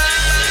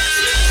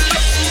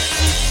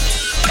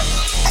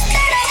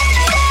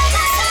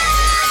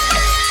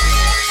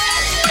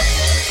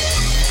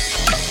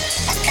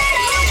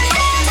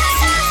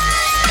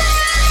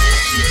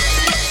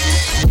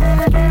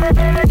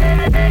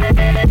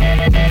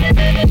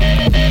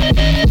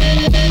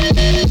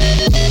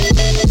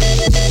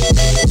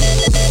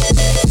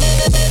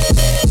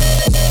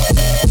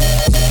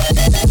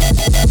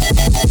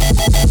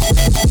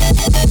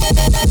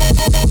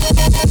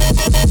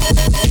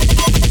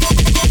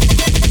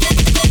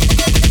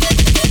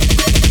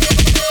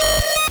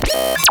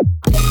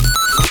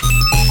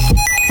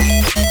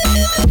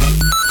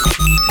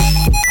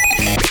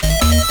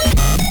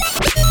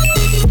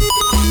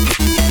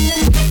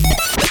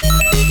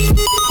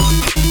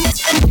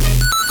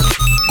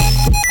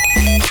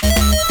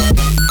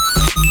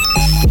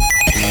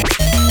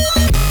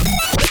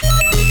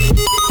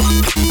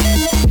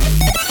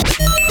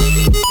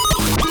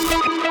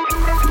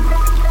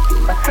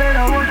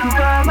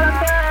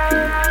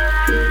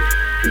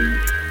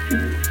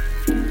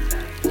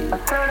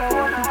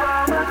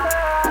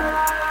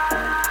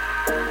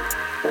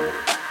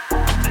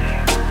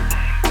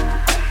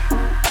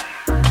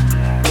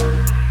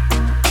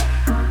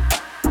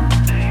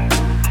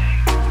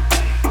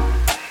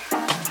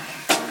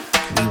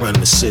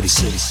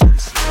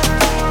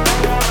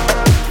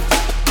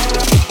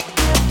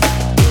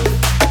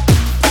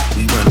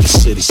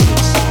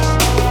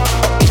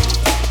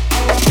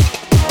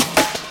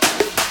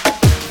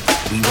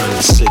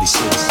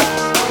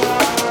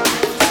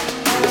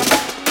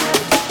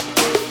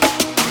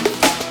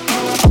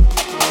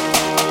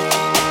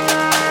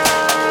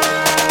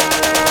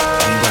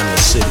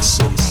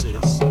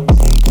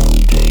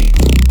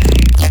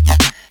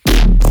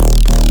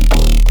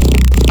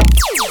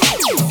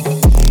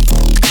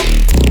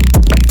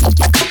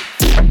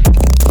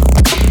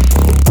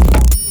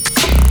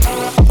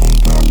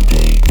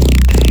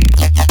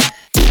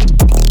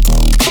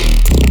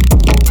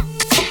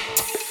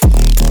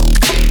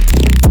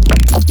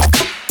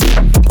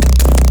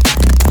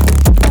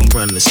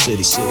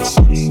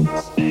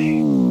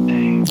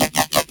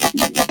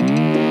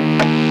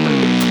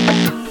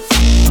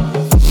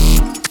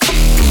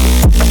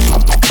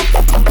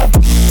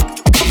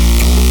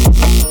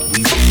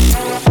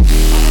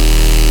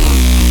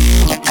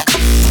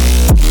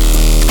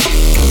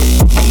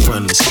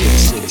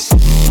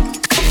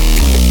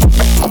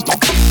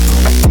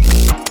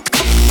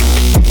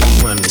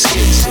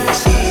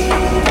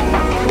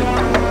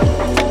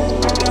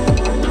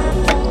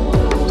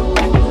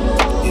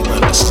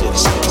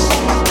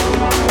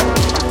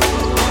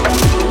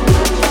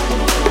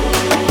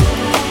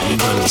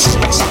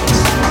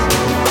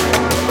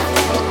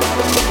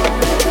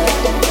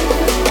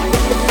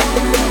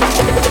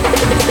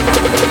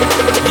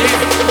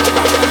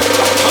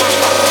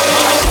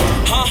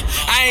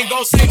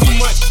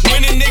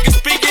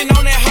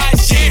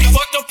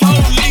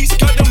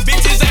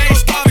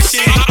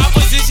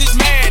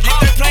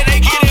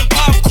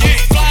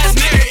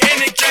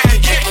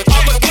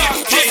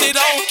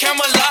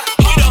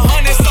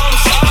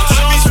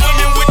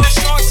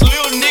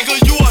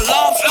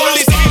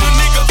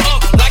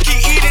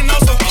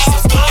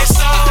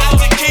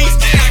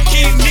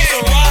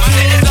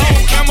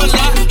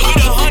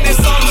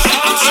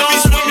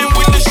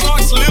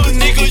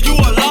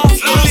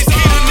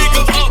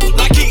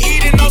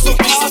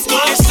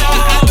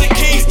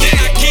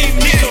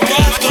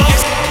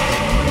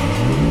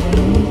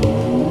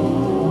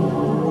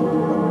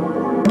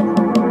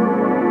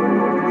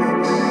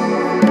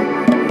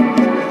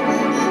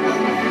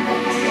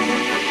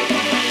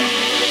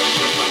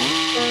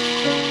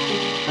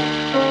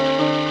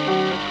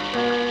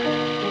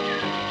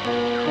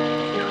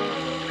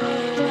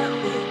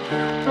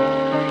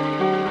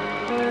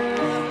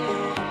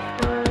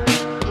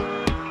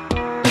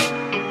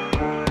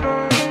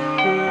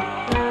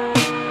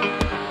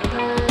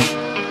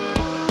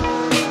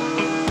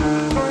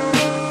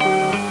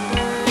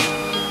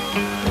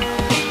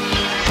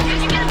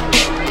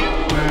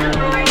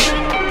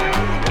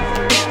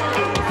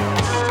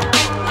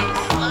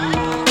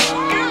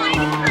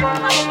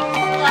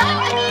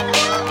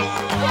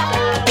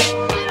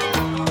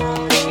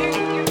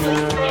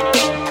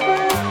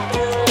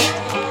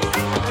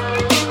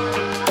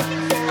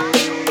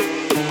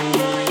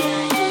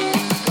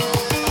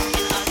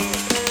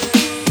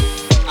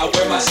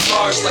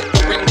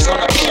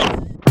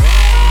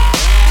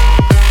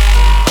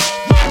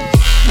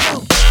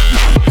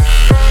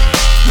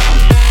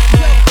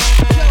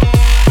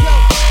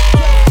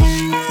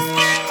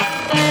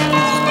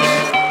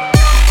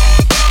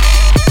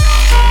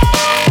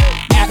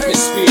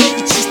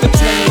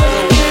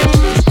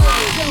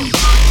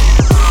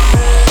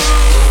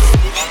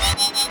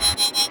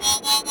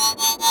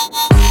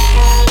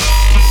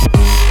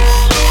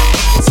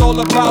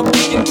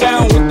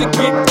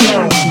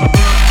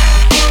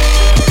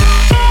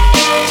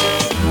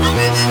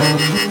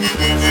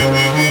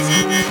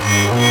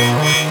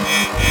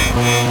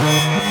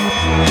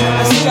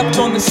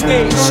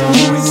 stage.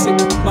 Who is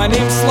it? My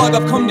name's Slug,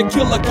 I've come to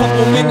kill a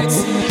couple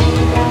minutes.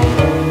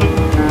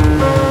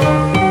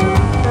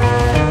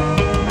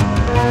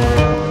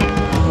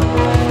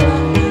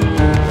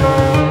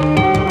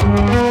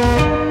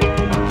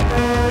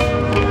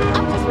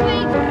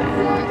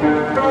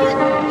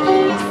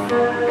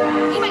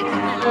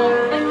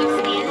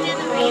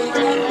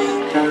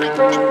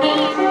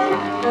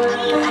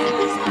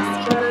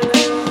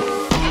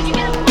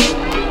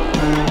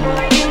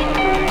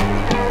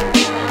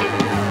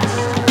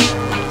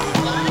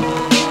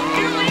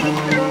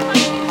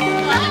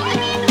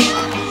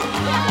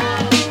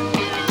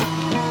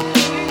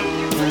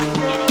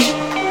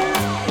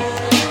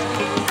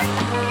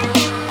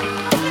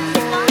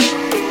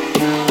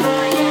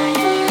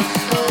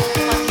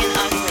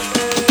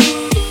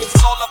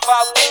 It's all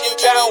about getting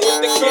down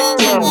with the get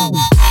down.